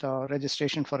that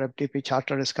registration for FDP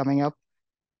charter is coming up.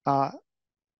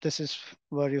 This is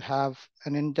where you have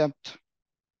an in-depth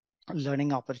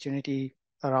learning opportunity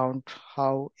around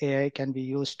how AI can be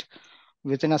used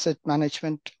within asset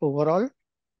management overall.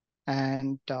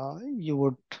 And you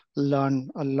would learn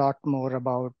a lot more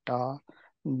about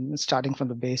starting from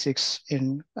the basics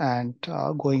and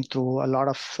going through a lot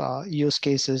of use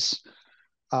cases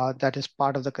that is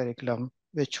part of the curriculum,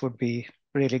 which would be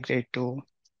really great to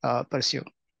pursue.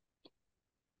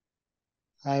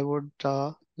 I would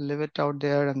leave it out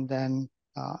there, and then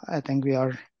I think we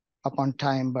are up on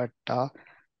time, but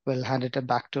we'll hand it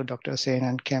back to Dr. Hossein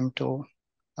and Kim to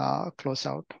close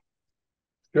out.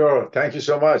 Sure. Thank you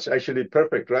so much. Actually,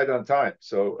 perfect, right on time.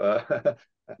 So,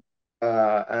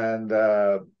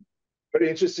 very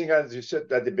interesting, as you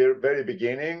said at the very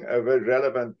beginning, a very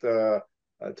relevant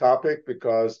topic,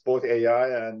 because both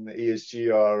AI and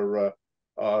ESG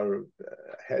are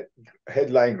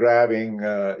headline-grabbing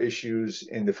issues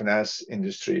in the finance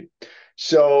industry.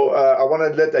 So I want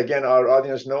to let again our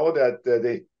audience know that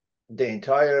the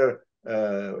entire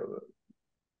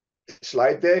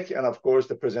slide deck and of course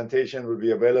the presentation will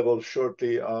be available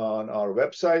shortly on our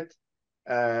website.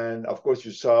 And of course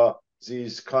you saw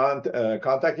these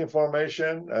contact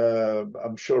information.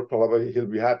 I'm sure probably he'll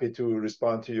be happy to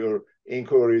respond to your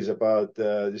inquiries about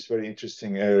this very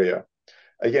interesting area.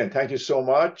 Again, thank you so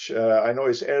much. I know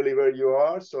it's early where you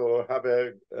are, so have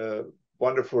a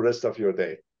wonderful rest of your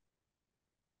day.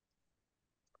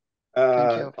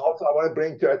 Thank you. Also, I want to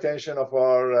bring to attention of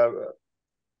our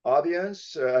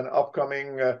audience an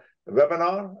upcoming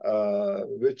webinar,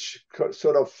 which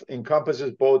sort of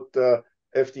encompasses both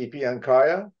FDP and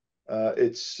Kaya.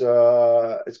 It's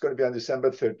going to be on December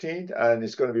 13th, and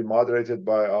it's going to be moderated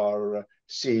by our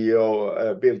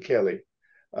CEO, Bill Kelly.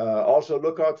 Also,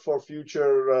 look out for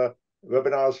future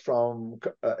webinars from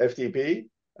FDP,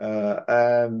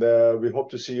 and we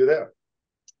hope to see you there.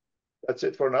 That's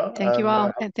it for now. Thank you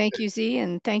all. And thank you, Z,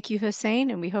 and thank you, Hossein.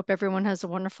 And we hope everyone has a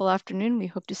wonderful afternoon. We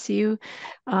hope to see you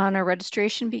on our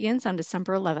registration begins on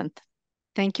December 11th.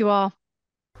 Thank you all.